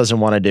Fultz doesn't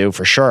want to do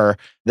for sure.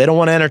 They don't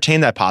want to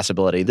entertain that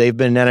possibility. They've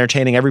been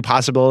entertaining every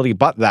possibility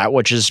but that,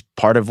 which is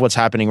part of what's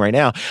happening right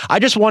now. I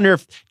just wonder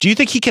do you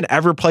think he can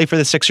ever play for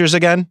the Sixers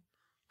again?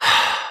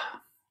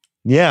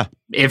 Yeah.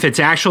 If it's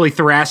actually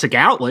thoracic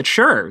outlet,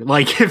 sure.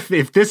 Like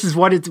if this is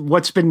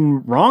what's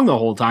been wrong the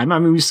whole time. I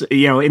mean,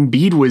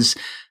 Embiid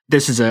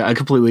this is a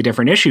completely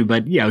different issue,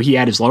 but he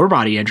had his lower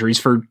body injuries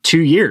for 2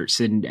 years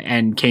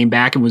and came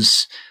back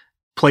and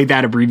played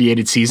that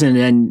abbreviated season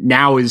and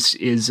now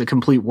is a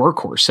complete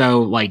workhorse.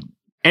 So like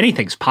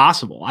anything's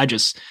possible. I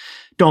just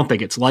don't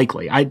think it's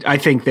likely. I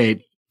think that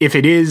if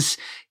it is,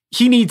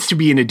 he needs to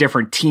be in a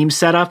different team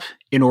setup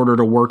in order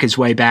to work his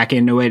way back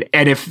into it.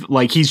 And if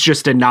like he's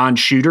just a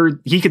non-shooter,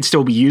 he could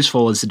still be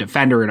useful as a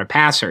defender and a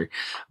passer,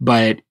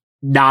 but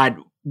not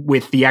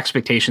with the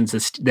expectations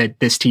that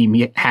this team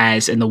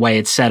has and the way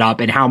it's set up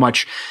and how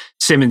much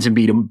Simmons and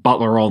Embiid and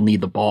Butler all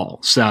need the ball.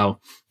 So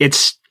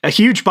it's a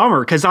huge bummer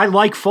because I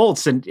like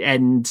Fultz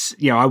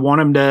and I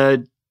want him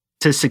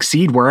to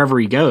succeed wherever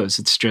he goes.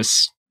 It's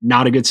just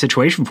not a good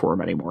situation for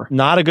him anymore.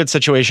 Not a good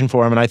situation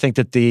for him. And I think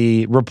that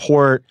the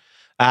report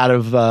out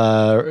of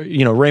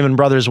Raymond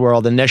Brothers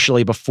world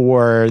initially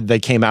before they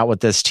came out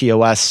with this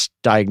TOS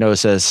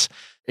diagnosis,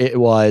 it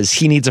was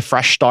he needs a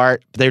fresh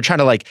start. They were trying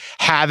to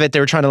have it. They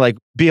were trying to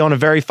be on a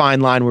very fine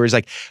line where he's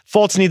like,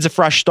 Fultz needs a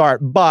fresh start,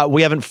 but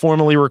we haven't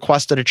formally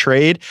requested a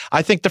trade.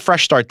 I think the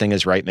fresh start thing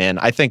is right, man.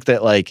 I think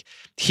that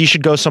he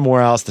should go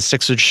somewhere else. The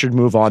Sixers should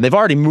move on. They've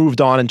already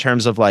moved on in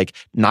terms of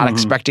not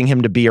expecting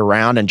him to be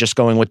around and just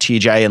going with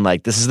TJ and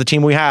this is the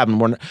team we have. And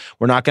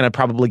we're not going to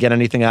probably get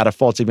anything out of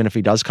Fultz even if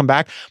he does come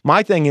back.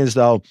 My thing is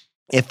though,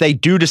 if they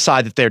do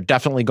decide that they're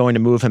definitely going to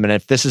move him, and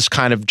if this is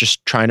kind of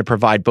just trying to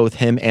provide both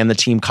him and the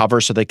team cover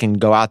so they can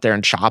go out there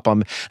and chop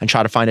him and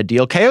try to find a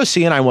deal.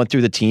 KOC and I went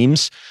through the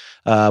teams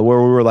where we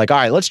were like, all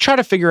right, let's try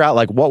to figure out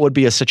what would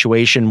be a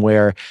situation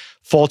where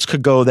Fultz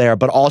could go there,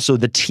 but also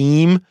the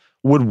team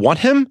would want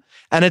him.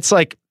 And it's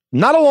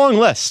not a long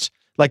list.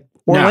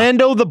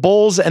 Orlando, the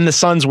Bulls, and the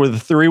Suns were the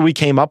three we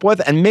came up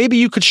with. And maybe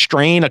you could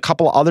strain a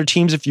couple of other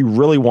teams if you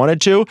really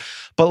wanted to.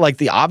 But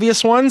the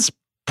obvious ones,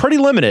 pretty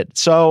limited.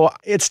 So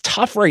it's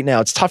tough right now.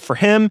 It's tough for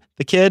him,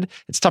 the kid.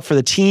 It's tough for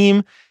the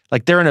team.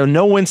 They're in a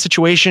no-win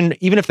situation.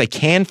 Even if they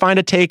can find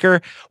a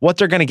taker, what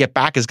they're going to get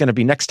back is going to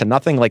be next to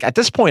nothing. At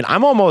this point,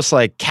 I'm almost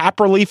cap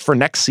relief for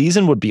next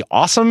season would be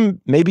awesome.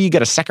 Maybe you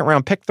get a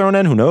second-round pick thrown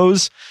in. Who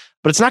knows?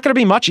 But it's not going to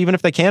be much even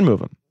if they can move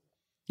him.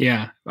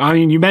 Yeah. I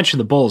mean, you mentioned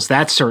the Bulls.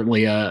 That's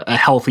certainly a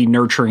healthy,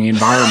 nurturing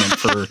environment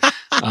for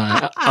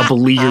a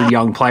beleaguered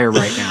young player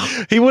right now.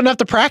 He wouldn't have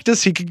to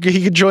practice. He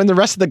could join the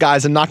rest of the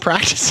guys and not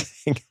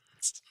practicing.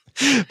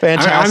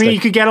 Fantastic. I mean, you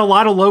could get a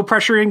lot of low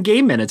pressure in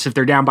game minutes if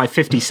they're down by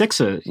 56.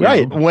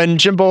 Right. When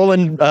Jim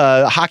Boylen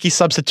hockey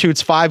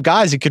substitutes 5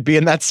 guys, he could be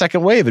in that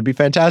second wave. It'd be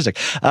fantastic.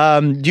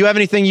 Do you have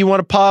anything you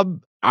want to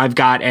pub? I've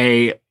got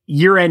a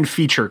year-end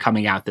feature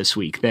coming out this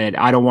week that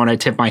I don't want to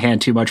tip my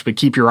hand too much, but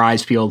keep your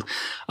eyes peeled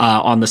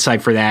on the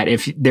site for that.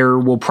 If there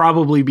will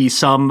probably be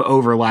some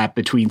overlap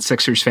between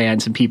Sixers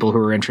fans and people who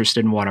are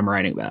interested in what I'm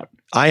writing about.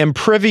 I am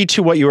privy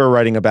to what you are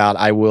writing about.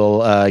 I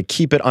will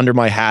keep it under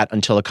my hat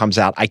until it comes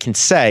out. I can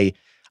say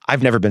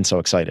I've never been so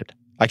excited.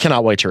 I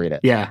cannot wait to read it.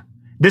 Yeah.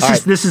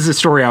 This is a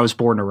story I was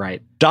born to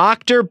write.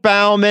 Dr.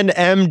 Baumann,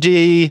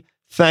 MD.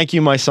 Thank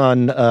you, my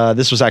son.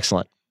 This was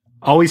excellent.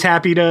 Always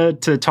happy to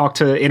talk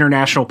to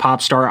international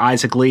pop star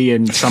Isaac Lee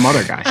and some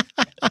other guy.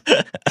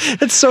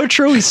 It's so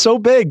true. He's so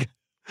big.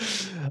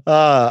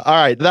 All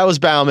right. That was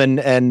Baumann,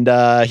 and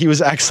he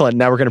was excellent.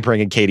 Now we're going to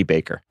bring in Katie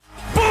Baker.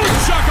 Boom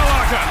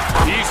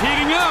shakalaka! He's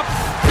heating up.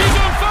 He's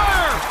on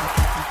fire.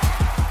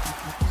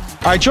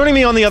 All right. Joining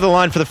me on the other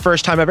line for the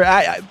first time ever.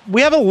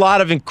 We have a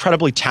lot of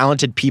incredibly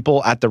talented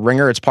people at the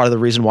Ringer. It's part of the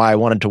reason why I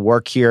wanted to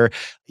work here.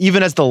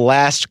 Even as the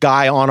last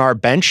guy on our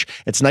bench,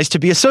 it's nice to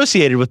be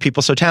associated with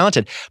people so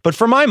talented. But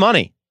for my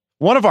money,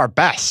 one of our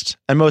best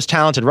and most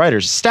talented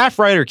writers, staff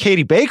writer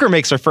Katie Baker,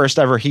 makes her first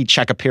ever Heat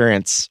Check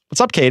appearance.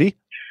 What's up, Katie?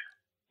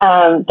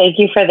 Thank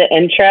you for the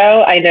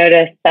intro. I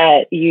noticed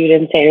that you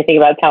didn't say anything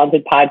about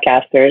talented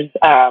podcasters,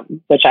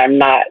 which I'm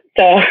not.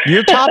 So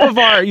you're top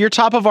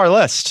of our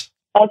list.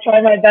 I'll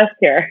try my best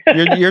here.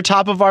 You're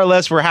top of our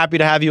list. We're happy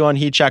to have you on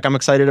Heat Check. I'm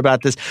excited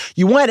about this.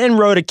 You went and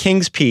wrote a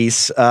Kings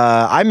piece.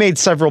 I made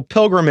several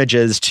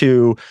pilgrimages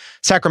to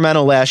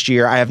Sacramento last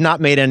year. I have not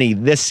made any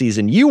this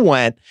season. You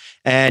went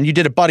and you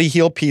did a Buddy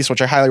Hield piece,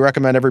 which I highly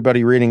recommend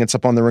everybody reading. It's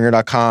up on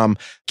theringer.com.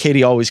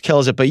 Katie always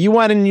kills it. But you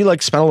went and you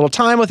spent a little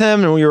time with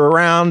him, and we were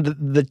around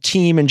the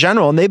team in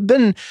general. And they've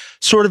been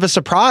sort of a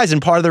surprise.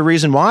 And part of the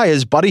reason why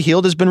is Buddy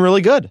Hield has been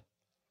really good.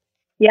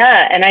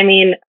 Yeah. And I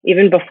mean,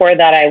 even before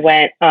that, I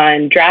went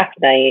on draft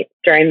night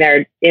during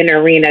their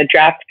in-arena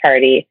draft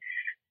party.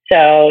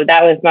 So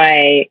that was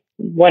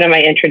one of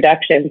my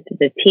introductions to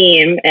the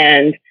team.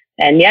 And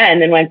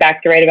then went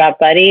back to write about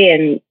Buddy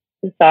and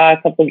saw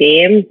a couple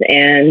games.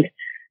 And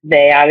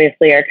they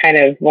obviously are kind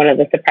of one of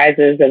the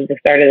surprises of the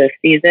start of the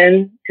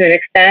season to an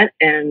extent.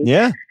 And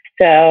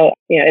so,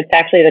 it's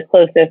actually the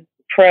closest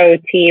pro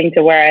team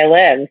to where I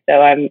live. So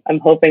I'm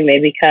hoping they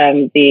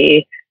become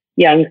the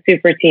young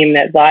super team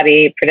that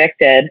Buddy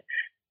predicted,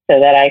 so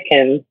that I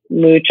can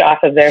mooch off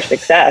of their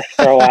success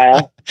for a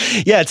while.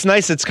 Yeah, it's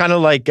nice. It's kind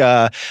of like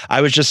I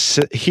was just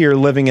here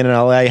living in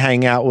LA,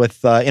 hanging out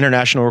with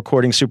international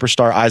recording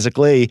superstar Isaac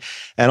Lee,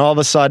 and all of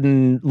a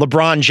sudden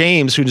LeBron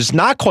James, who's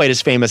not quite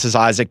as famous as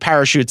Isaac,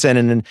 parachutes in,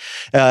 and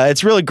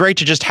it's really great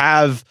to just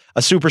have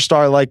a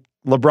superstar like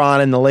LeBron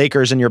and the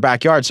Lakers in your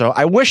backyard. So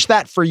I wish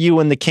that for you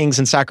and the Kings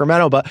in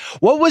Sacramento. But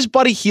what was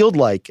Buddy Hield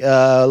like?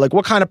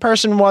 What kind of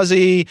person was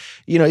he?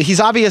 He's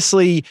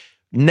obviously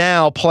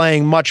now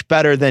playing much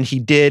better than he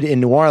did in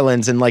New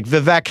Orleans. And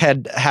Vivek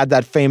had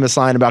that famous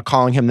line about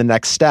calling him the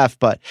next Steph,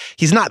 but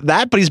he's not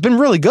that, but he's been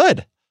really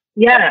good.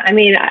 Yeah. I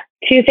mean,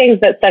 two things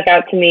that stuck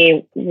out to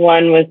me.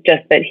 One was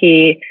just that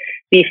he,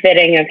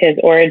 befitting of his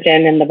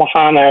origin in the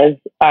Bahamas,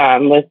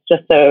 was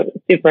just a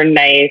super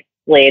nice,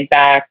 laid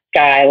back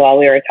guy while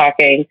we were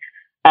talking.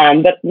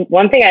 But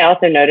one thing I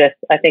also noticed,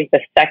 I think the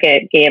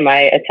second game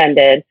I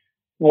attended,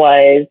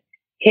 was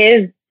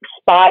his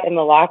spot in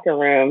the locker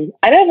room.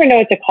 I don't even know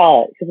what to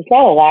call it because it's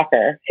not a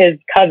locker. His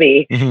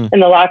cubby in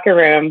the locker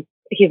room.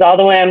 He's all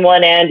the way on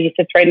one end. He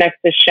sits right next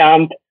to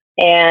Shump,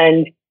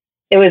 and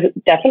it was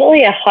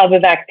definitely a hub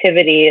of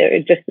activity.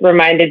 It just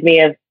reminded me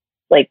of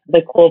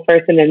the cool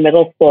person in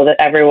middle school that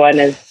everyone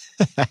is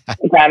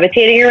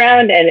gravitating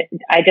around. And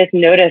I just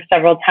noticed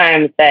several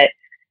times that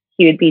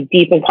he would be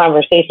deep in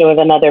conversation with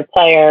another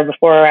player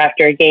before or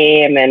after a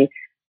game. And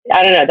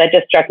I don't know, that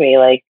just struck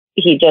me.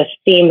 He just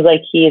seems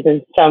like he's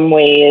in some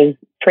ways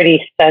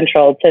pretty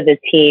central to the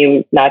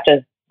team, not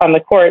just on the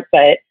court,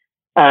 but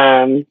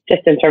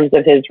just in terms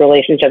of his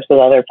relationships with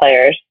other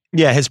players.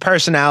 Yeah, his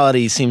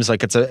personality seems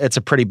like it's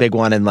a pretty big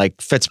one, and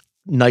fits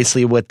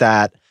nicely with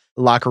that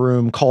locker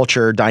room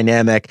culture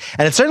dynamic.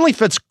 And it certainly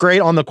fits great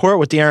on the court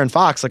with De'Aaron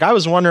Fox. I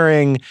was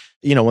wondering,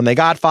 when they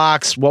got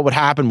Fox, what would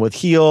happen with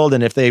Hield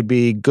and if they'd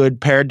be good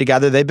paired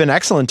together. They've been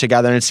excellent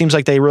together, and it seems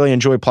like they really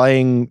enjoy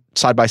playing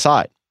side by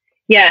side.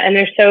 Yeah, and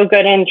they're so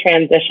good in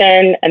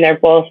transition, and they're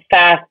both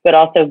fast, but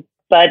also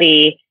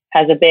Buddy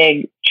has a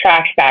big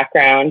track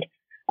background.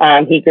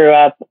 He grew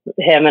up,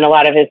 him and a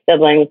lot of his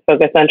siblings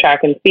focused on track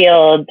and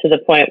field to the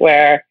point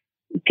where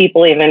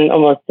people even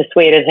almost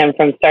dissuaded him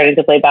from starting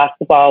to play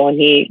basketball when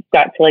he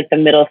got to the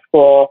middle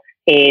school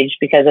age,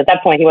 because at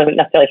that point he wasn't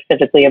necessarily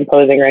physically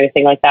imposing or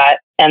anything like that.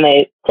 And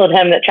they told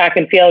him that track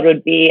and field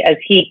would be, as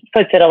he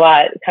puts it a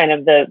lot, kind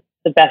of the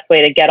best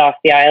way to get off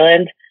the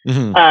island.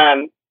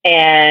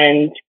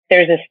 And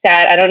there's a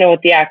stat, I don't know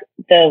what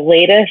the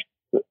latest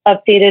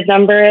updated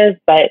number is,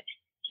 but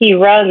he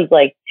runs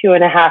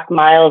 2.5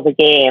 miles a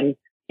game.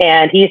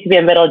 And he used to be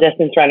a middle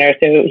distance runner,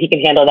 so he can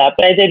handle that.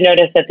 But I did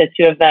notice that the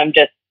two of them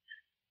just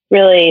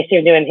really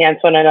seem to enhance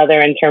one another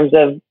in terms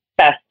of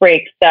fast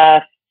break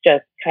stuff,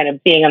 just kind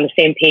of being on the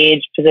same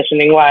page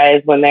positioning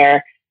wise when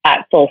they're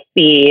at full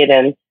speed.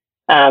 And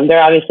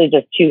they're obviously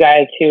just two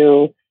guys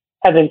who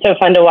have been so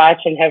fun to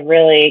watch and have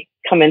really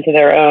come into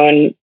their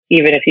own,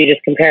 even if you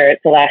just compare it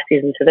to last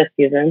season to this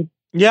season.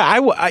 Yeah,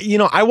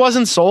 I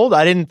wasn't sold.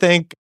 I didn't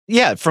think,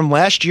 from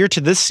last year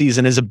to this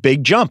season is a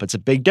big jump. It's a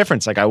big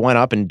difference. I went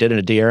up and did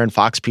a De'Aaron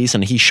Fox piece,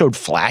 and he showed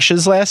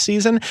flashes last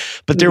season,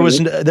 but there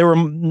wasn't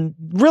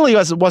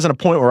a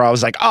point where I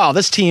was like, oh,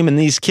 this team and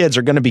these kids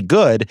are going to be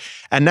good.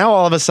 And now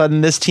all of a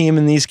sudden this team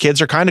and these kids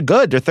are kind of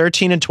good. They're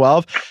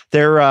 13-12.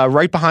 They're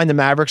right behind the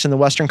Mavericks in the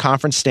Western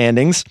Conference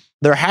standings.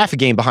 They're half a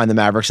game behind the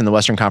Mavericks in the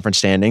Western Conference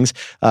standings,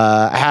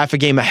 half a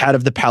game ahead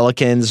of the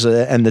Pelicans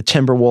and the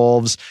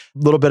Timberwolves, a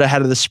little bit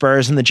ahead of the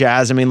Spurs and the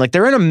Jazz. I mean,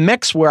 they're in a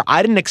mix where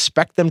I didn't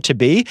expect them to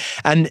be.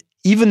 And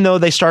even though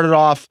they started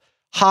off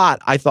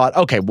hot, I thought,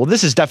 okay, well,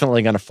 this is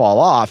definitely going to fall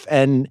off.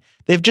 And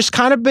they've just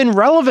kind of been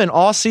relevant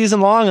all season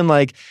long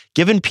and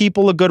giving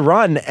people a good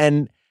run.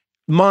 And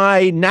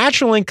my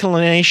natural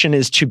inclination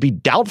is to be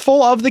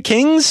doubtful of the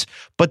Kings,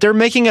 but they're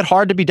making it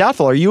hard to be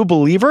doubtful. Are you a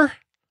believer?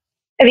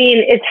 I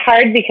mean, it's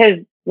hard because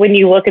when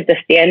you look at the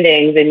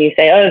standings and you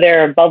say, oh,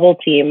 they're a bubble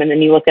team, and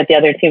then you look at the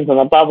other teams on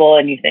the bubble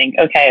and you think,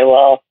 okay,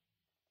 well,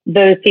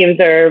 those teams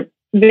are,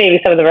 maybe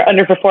some of them are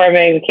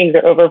underperforming, the Kings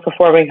are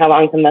overperforming, how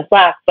long can this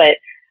last? But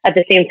at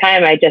the same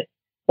time,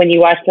 when you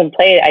watch them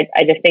play,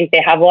 I just think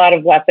they have a lot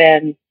of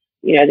weapons.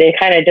 they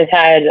kind of just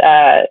had,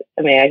 I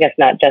guess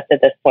not just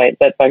at this point,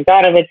 but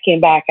Bogdanovic came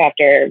back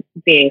after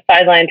being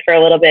sidelined for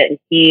a little bit, and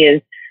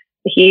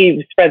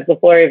he spreads the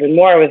floor even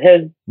more with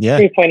his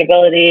 3-point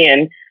ability.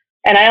 And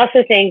I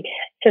also think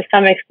to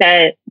some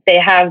extent they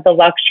have the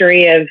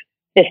luxury of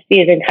this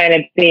season kind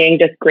of being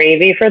just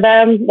gravy for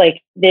them.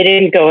 Like, they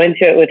didn't go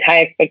into it with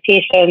high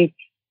expectations.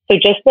 So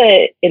just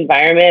the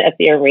environment at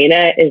the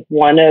arena is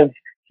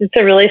it's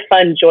a really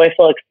fun,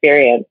 joyful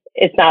experience.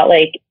 It's not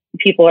like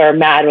people are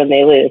mad when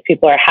they lose.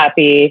 People are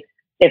happy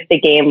if the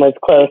game was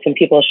close and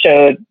people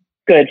showed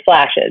good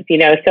flashes,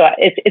 so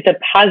it's a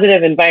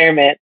positive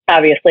environment,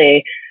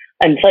 obviously,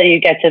 until you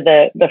get to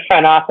the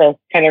front office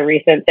kind of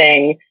recent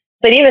thing.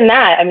 But even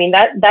that,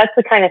 that's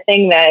the kind of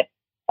thing that,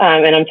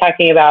 and I'm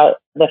talking about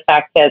the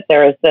fact that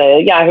there was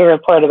the Yahoo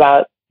report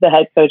about the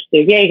head coach,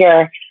 Lou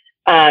Yeager,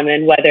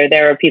 and whether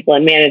there were people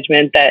in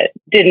management that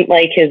didn't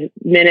like his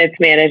minutes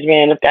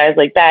management of guys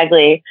like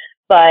Bagley.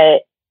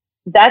 But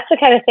that's the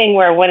kind of thing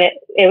where when it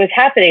was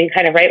happening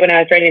kind of right when I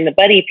was writing the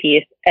Buddy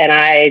piece, and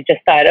I just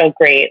thought, oh,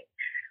 great,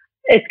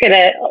 it's going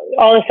to,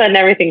 all of a sudden,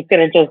 everything's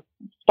going to just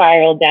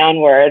spiral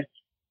downward.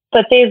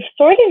 But they've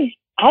sort of,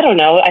 I don't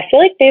know, I feel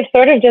like they've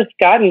sort of just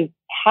gotten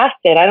past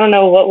it. I don't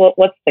know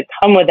what's to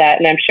come with that.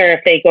 And I'm sure if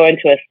they go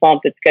into a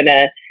slump,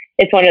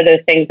 it's one of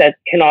those things that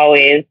can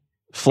always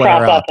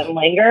crop up and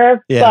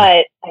linger. Yeah.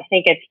 But I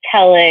think it's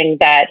telling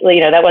that,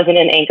 that wasn't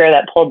an anchor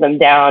that pulled them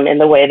down in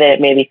the way that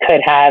it maybe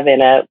could have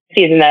in a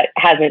season that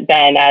hasn't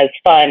been as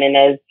fun and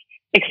as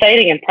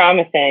exciting and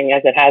promising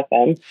as it has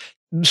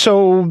been.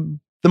 So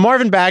the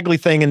Marvin Bagley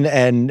thing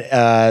and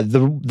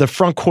the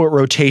front court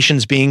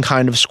rotations being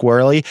kind of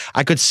squirrely,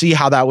 I could see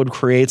how that would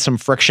create some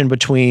friction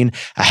between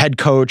a head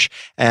coach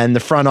and the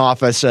front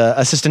office.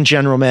 Assistant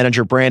general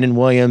manager Brandon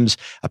Williams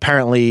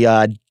apparently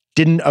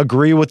didn't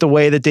agree with the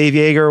way that Dave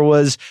Yeager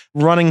was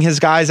running his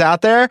guys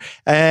out there.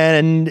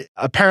 And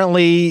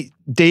apparently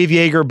Dave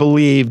Yeager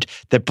believed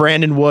that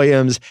Brandon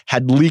Williams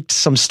had leaked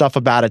some stuff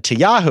about it to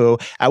Yahoo,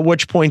 at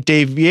which point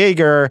Dave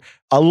Yeager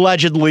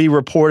allegedly,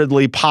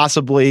 reportedly,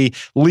 possibly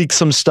leaked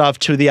some stuff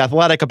to The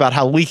Athletic about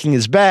how leaking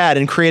is bad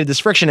and created this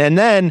friction, and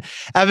then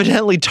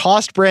evidently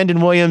tossed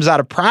Brandon Williams out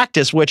of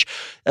practice, which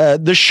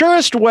the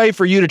surest way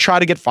for you to try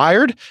to get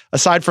fired,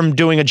 aside from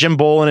doing a Jim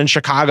Boylen in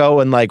Chicago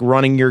and like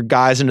running your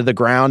guys into the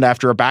ground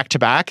after a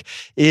back-to-back,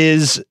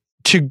 is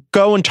to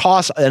go and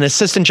toss an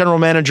assistant general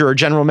manager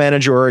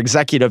or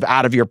executive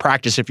out of your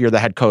practice if you're the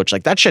head coach.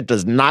 Like, that shit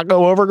does not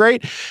go over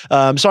great.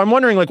 So I'm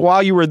wondering, like,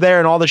 while you were there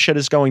and all this shit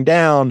is going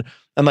down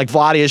and like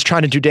Vlade is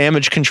trying to do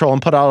damage control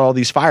and put out all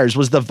these fires,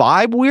 was the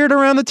vibe weird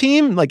around the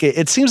team? Like,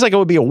 it seems like it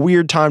would be a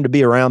weird time to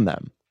be around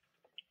them.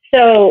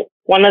 So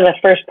one of the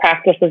first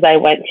practices I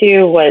went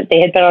to was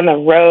they had been on the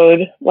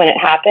road when it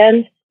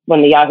happened,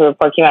 when the Yahoo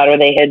report came out, or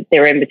they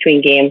were in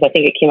between games. I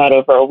think it came out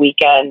over a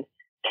weekend.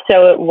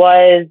 So it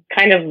was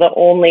kind of the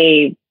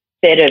only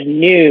bit of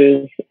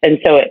news. And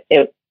so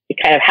it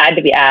kind of had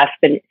to be asked.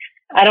 And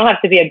I don't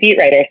have to be a beat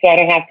writer, so I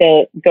don't have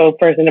to go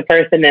person to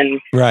person and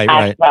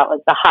ask about like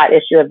the hot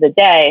issue of the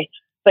day.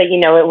 But,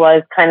 it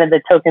was kind of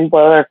the token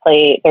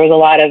boilerplate. There was a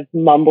lot of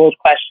mumbled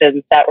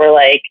questions that were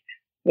like,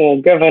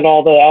 given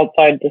all the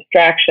outside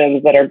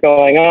distractions that are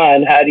going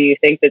on, how do you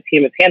think the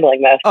team is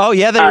handling this? Oh,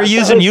 yeah, they were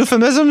using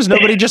euphemisms?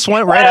 Nobody just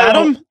went right at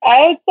them?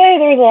 I would say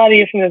there was a lot of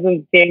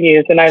euphemisms being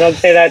used, and I don't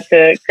say that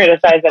to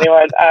criticize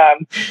anyone.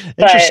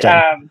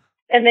 Interesting.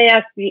 And they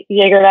asked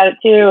Yeager about it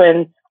too,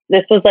 and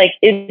this was like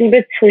in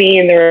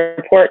between the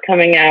report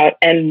coming out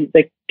and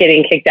the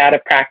getting kicked out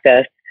of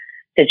practice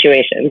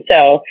situation.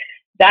 So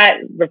that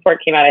report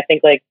came out, I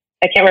think, like,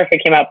 I can't remember if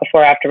it came out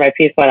before or after my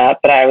piece went up,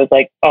 but I was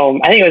like,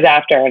 I think it was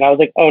after. And I was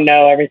like, oh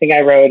no, everything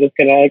I wrote is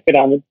going to go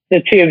down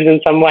the tubes in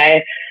some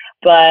way.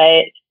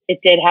 But it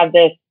did have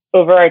this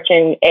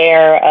overarching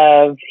air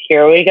of,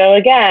 here we go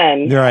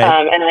again. Right.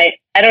 And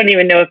I don't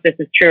even know if this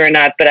is true or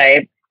not, but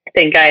I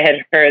think I had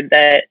heard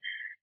that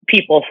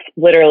people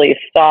literally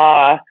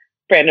saw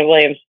Brandon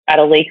Williams at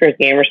a Lakers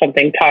game or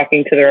something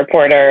talking to the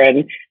reporter.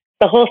 And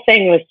the whole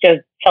thing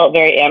felt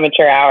very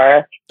amateur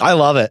hour. I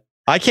love it.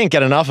 I can't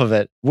get enough of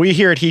it. We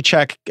here at Heat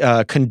Check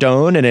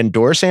condone and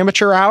endorse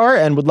amateur hour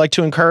and would like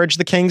to encourage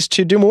the Kings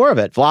to do more of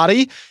it.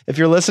 Vlade, if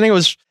you're listening,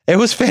 it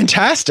was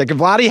fantastic.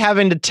 Vlade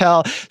having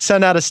to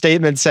send out a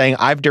statement saying,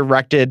 I've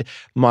directed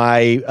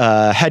my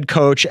head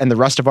coach and the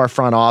rest of our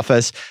front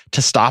office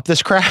to stop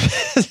this crap.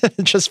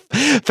 Just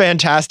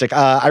fantastic.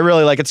 I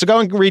really like it. So go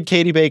and read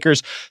Katie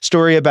Baker's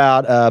story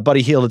about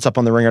Buddy Hield. It's up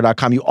on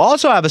theringer.com. You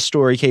also have a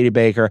story, Katie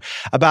Baker,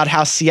 about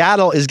how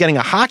Seattle is getting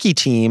a hockey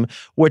team,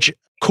 which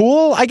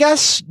cool, I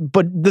guess.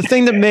 But the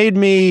thing that made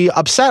me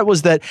upset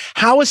was that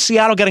how is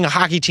Seattle getting a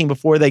hockey team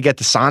before they get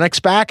the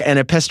Sonics back? And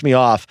it pissed me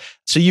off.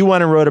 So you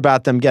went and wrote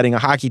about them getting a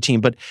hockey team,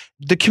 but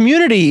the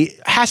community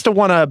has to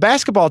want a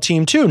basketball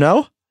team too,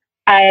 no?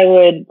 I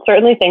would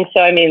certainly think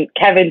so. I mean,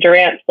 Kevin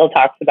Durant still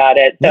talks about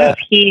it. So if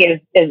he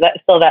is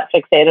still that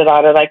fixated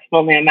on it, I can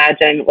only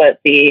imagine what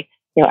the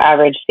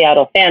average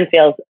Seattle fan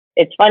feels.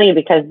 It's funny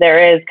because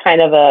there is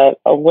kind of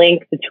a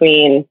link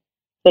between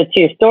the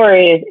two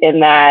stories in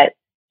that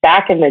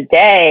back in the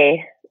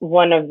day,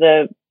 one of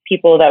the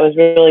people that was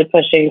really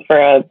pushing for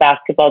a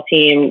basketball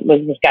team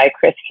was this guy,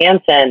 Chris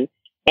Hansen.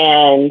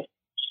 And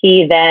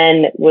he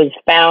then was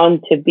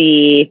found to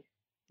be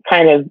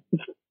kind of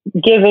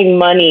giving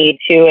money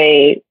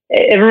to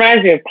it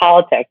reminds me of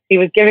politics. He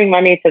was giving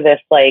money to this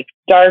like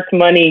dark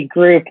money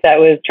group that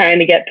was trying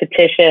to get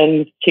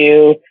petitions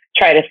to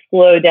try to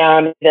slow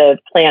down the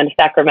planned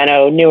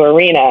Sacramento new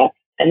arena.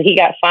 And he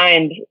got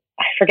fined,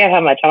 I forget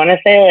how much, I want to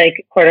say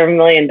like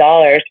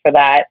 $250,000 for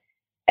that.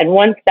 And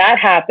once that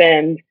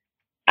happened,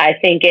 I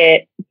think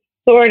it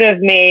sort of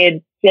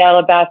made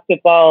Seattle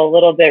basketball a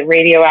little bit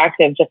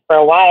radioactive just for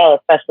a while,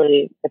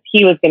 especially if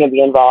he was going to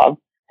be involved.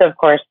 So of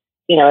course,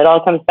 it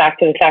all comes back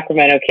to the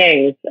Sacramento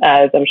Kings,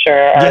 as I'm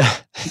sure our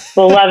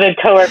beloved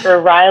coworker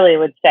Riley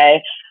would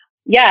say.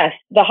 Yes,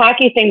 the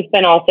hockey thing's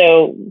been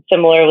also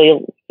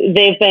similarly,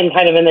 they've been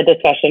kind of in the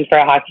discussion for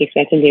a hockey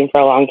expansion team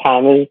for a long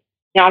time. And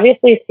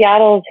obviously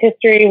Seattle's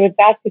history with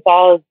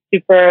basketball is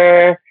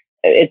super,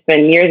 it's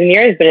been years and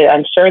years, but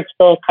I'm sure it's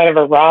still kind of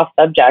a raw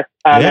subject.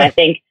 And I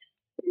think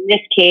in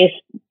this case,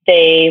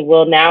 they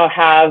won't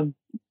have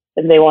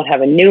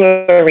a new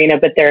arena,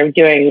 but they're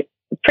doing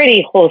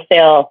pretty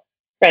wholesale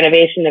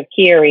renovation of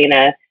Key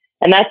Arena.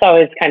 And that's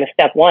always kind of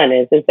step one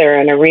is there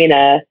an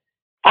arena?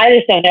 I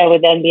just don't know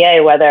with the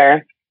NBA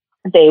whether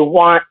they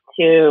want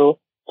to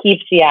keep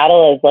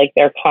Seattle as like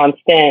their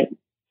constant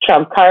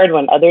trump card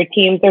when other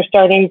teams are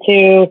starting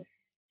to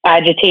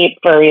agitate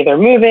for either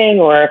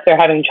moving or if they're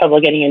having trouble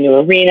getting a new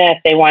arena, if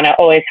they want to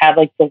always have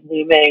like the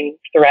looming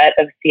threat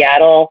of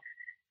Seattle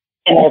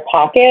in their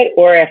pocket,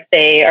 or if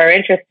they are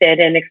interested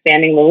in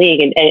expanding the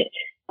league. And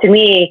to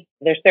me,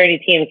 there's 30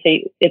 teams,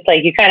 so it's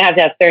like you kind of have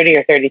to have 30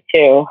 or 32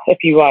 if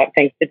you want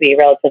things to be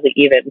relatively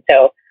even.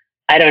 So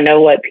I don't know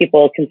what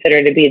people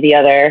consider to be the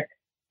other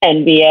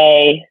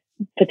NBA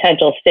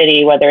potential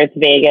city, whether it's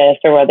Vegas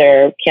or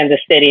whether Kansas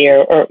City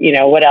or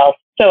what else.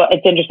 So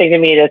it's interesting to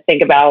me to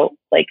think about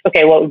like,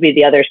 okay, what would be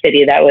the other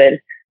city that would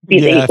be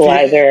the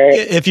equalizer?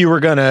 If you were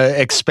going to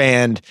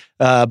expand,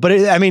 but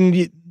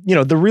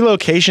the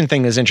relocation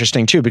thing is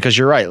interesting too, because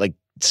you're right. Like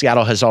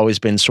Seattle has always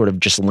been sort of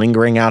just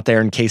lingering out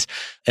there in case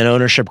an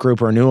ownership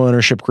group or a new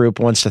ownership group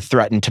wants to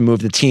threaten to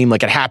move the team.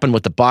 Like it happened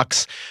with the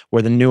Bucks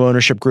where the new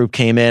ownership group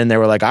came in. They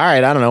were like, all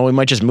right, I don't know, we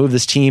might just move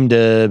this team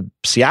to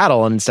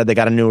Seattle. And instead they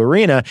got a new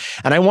arena.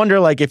 And I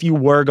wonder like if you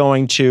were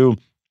going to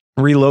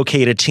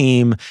relocate a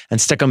team and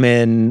stick them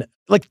in,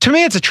 like to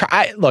me, it's a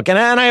try. Look, and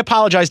I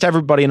apologize to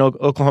everybody in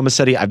Oklahoma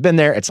City. I've been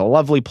there. It's a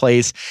lovely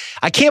place.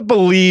 I can't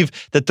believe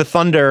that the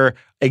Thunder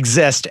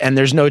exist and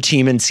there's no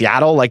team in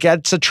Seattle. Like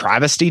that's a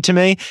travesty to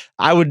me.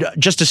 I would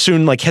just as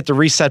soon like hit the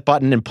reset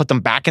button and put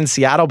them back in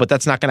Seattle, but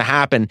that's not going to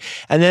happen.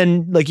 And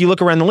then like you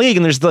look around the league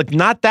and there's like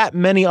not that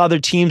many other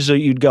teams that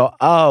you'd go,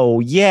 oh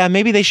yeah,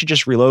 maybe they should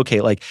just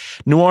relocate. Like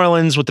New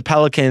Orleans with the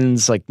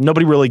Pelicans, like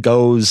nobody really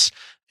goes.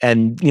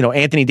 And,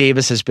 Anthony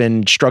Davis has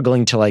been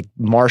struggling to like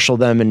marshal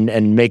them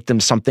and make them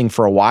something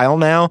for a while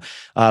now.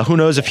 Who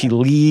knows if he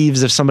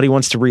leaves, if somebody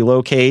wants to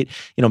relocate,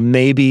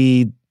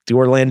 maybe the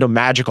Orlando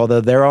Magic,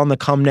 although they're on the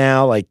come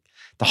now, like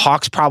the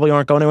Hawks probably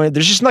aren't going anywhere.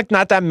 There's just like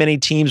not that many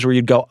teams where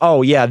you'd go,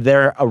 oh yeah,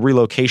 they're a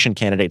relocation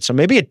candidate. So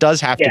maybe it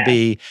does have to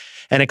be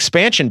an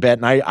expansion bit.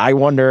 And I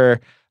wonder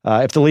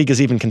if the league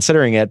is even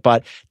considering it.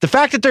 But the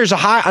fact that there's a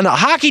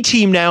hockey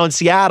team now in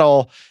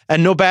Seattle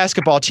and no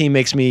basketball team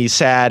makes me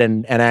sad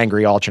and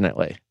angry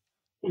alternately.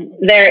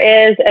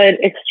 There is an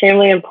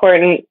extremely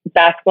important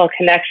basketball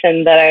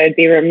connection that I would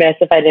be remiss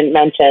if I didn't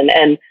mention.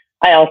 And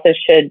I also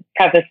should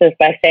preface this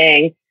by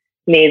saying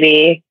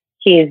maybe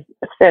he's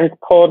since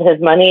pulled his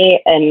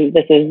money and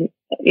this is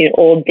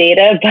old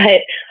data,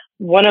 but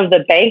one of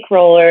the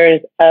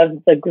bankrollers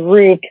of the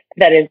group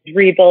that is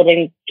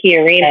rebuilding Key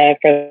Arena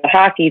for the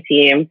hockey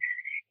team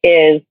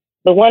is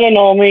the one and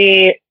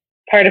only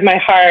part of my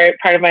heart,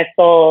 part of my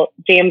soul,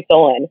 James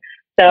Boylen.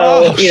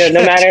 So,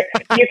 no matter,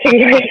 you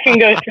can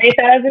go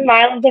 3,000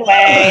 miles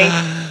away.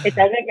 It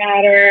doesn't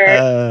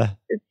matter.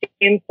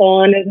 James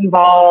Boylen is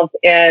involved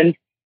and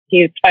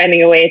he's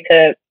finding a way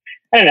to,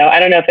 I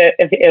don't know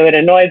if it would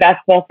annoy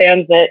basketball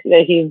fans that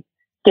he's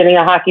getting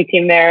a hockey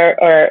team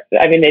there, or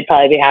they'd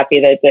probably be happy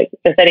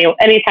that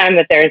any time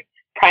that there's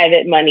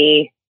private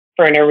money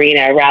for an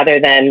arena rather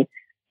than,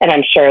 and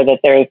I'm sure that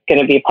there's going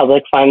to be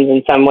public funds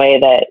in some way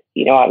that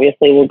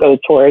obviously will go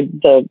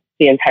toward the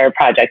entire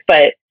project,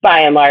 but by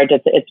and large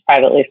it's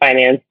privately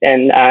financed.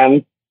 And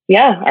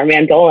our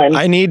man Dolan.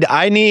 I need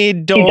Dolan.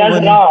 He does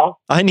it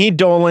all. I need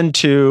Dolan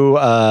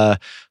to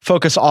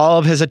focus all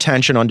of his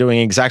attention on doing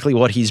exactly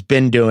what he's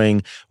been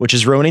doing, which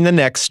is ruining the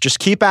Knicks. Just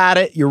keep at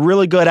it. You're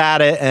really good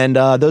at it. And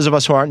those of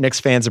us who aren't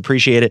Knicks fans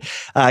appreciate it.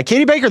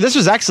 Katie Baker, this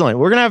was excellent.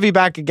 We're going to have you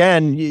back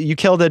again. You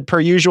killed it per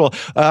usual.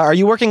 Are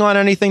you working on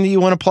anything that you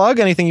want to plug?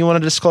 Anything you want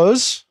to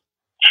disclose?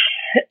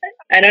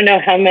 I don't know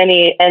how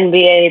many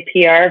NBA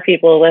PR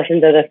people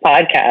listen to this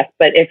podcast,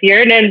 but if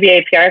you're an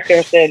NBA PR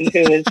person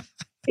who is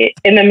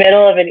in the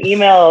middle of an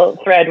email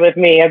thread with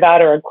me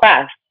about a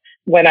request,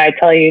 when I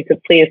tell you to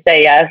please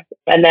say yes,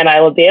 And then I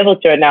will be able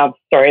to announce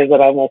stories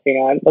that I'm working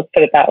on. Let's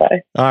put it that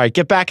way. All right,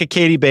 get back at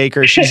Katie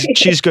Baker.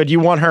 She's good. You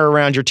want her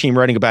around your team,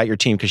 writing about your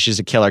team, because she's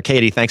a killer.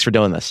 Katie, thanks for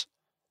doing this.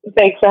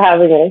 Thanks for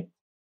having me.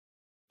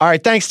 All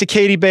right, thanks to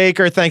Katie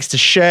Baker, thanks to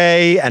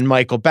Shea and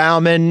Michael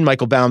Baumann,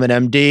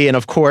 MD, and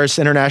of course,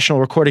 international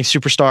recording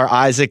superstar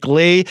Isaac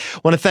Lee.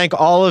 I want to thank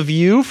all of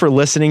you for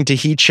listening to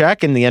Heat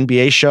Check and the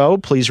NBA show.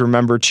 Please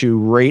remember to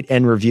rate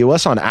and review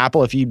us on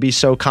Apple if you'd be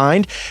so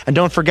kind. And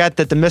don't forget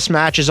that the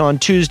mismatch is on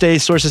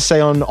Tuesdays, sources say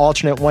on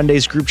alternate one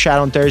days, group chat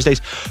on Thursdays,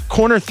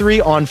 Corner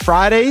 3 on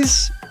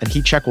Fridays, and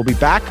Heat Check will be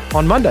back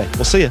on Monday.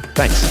 We'll see you.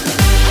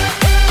 Thanks.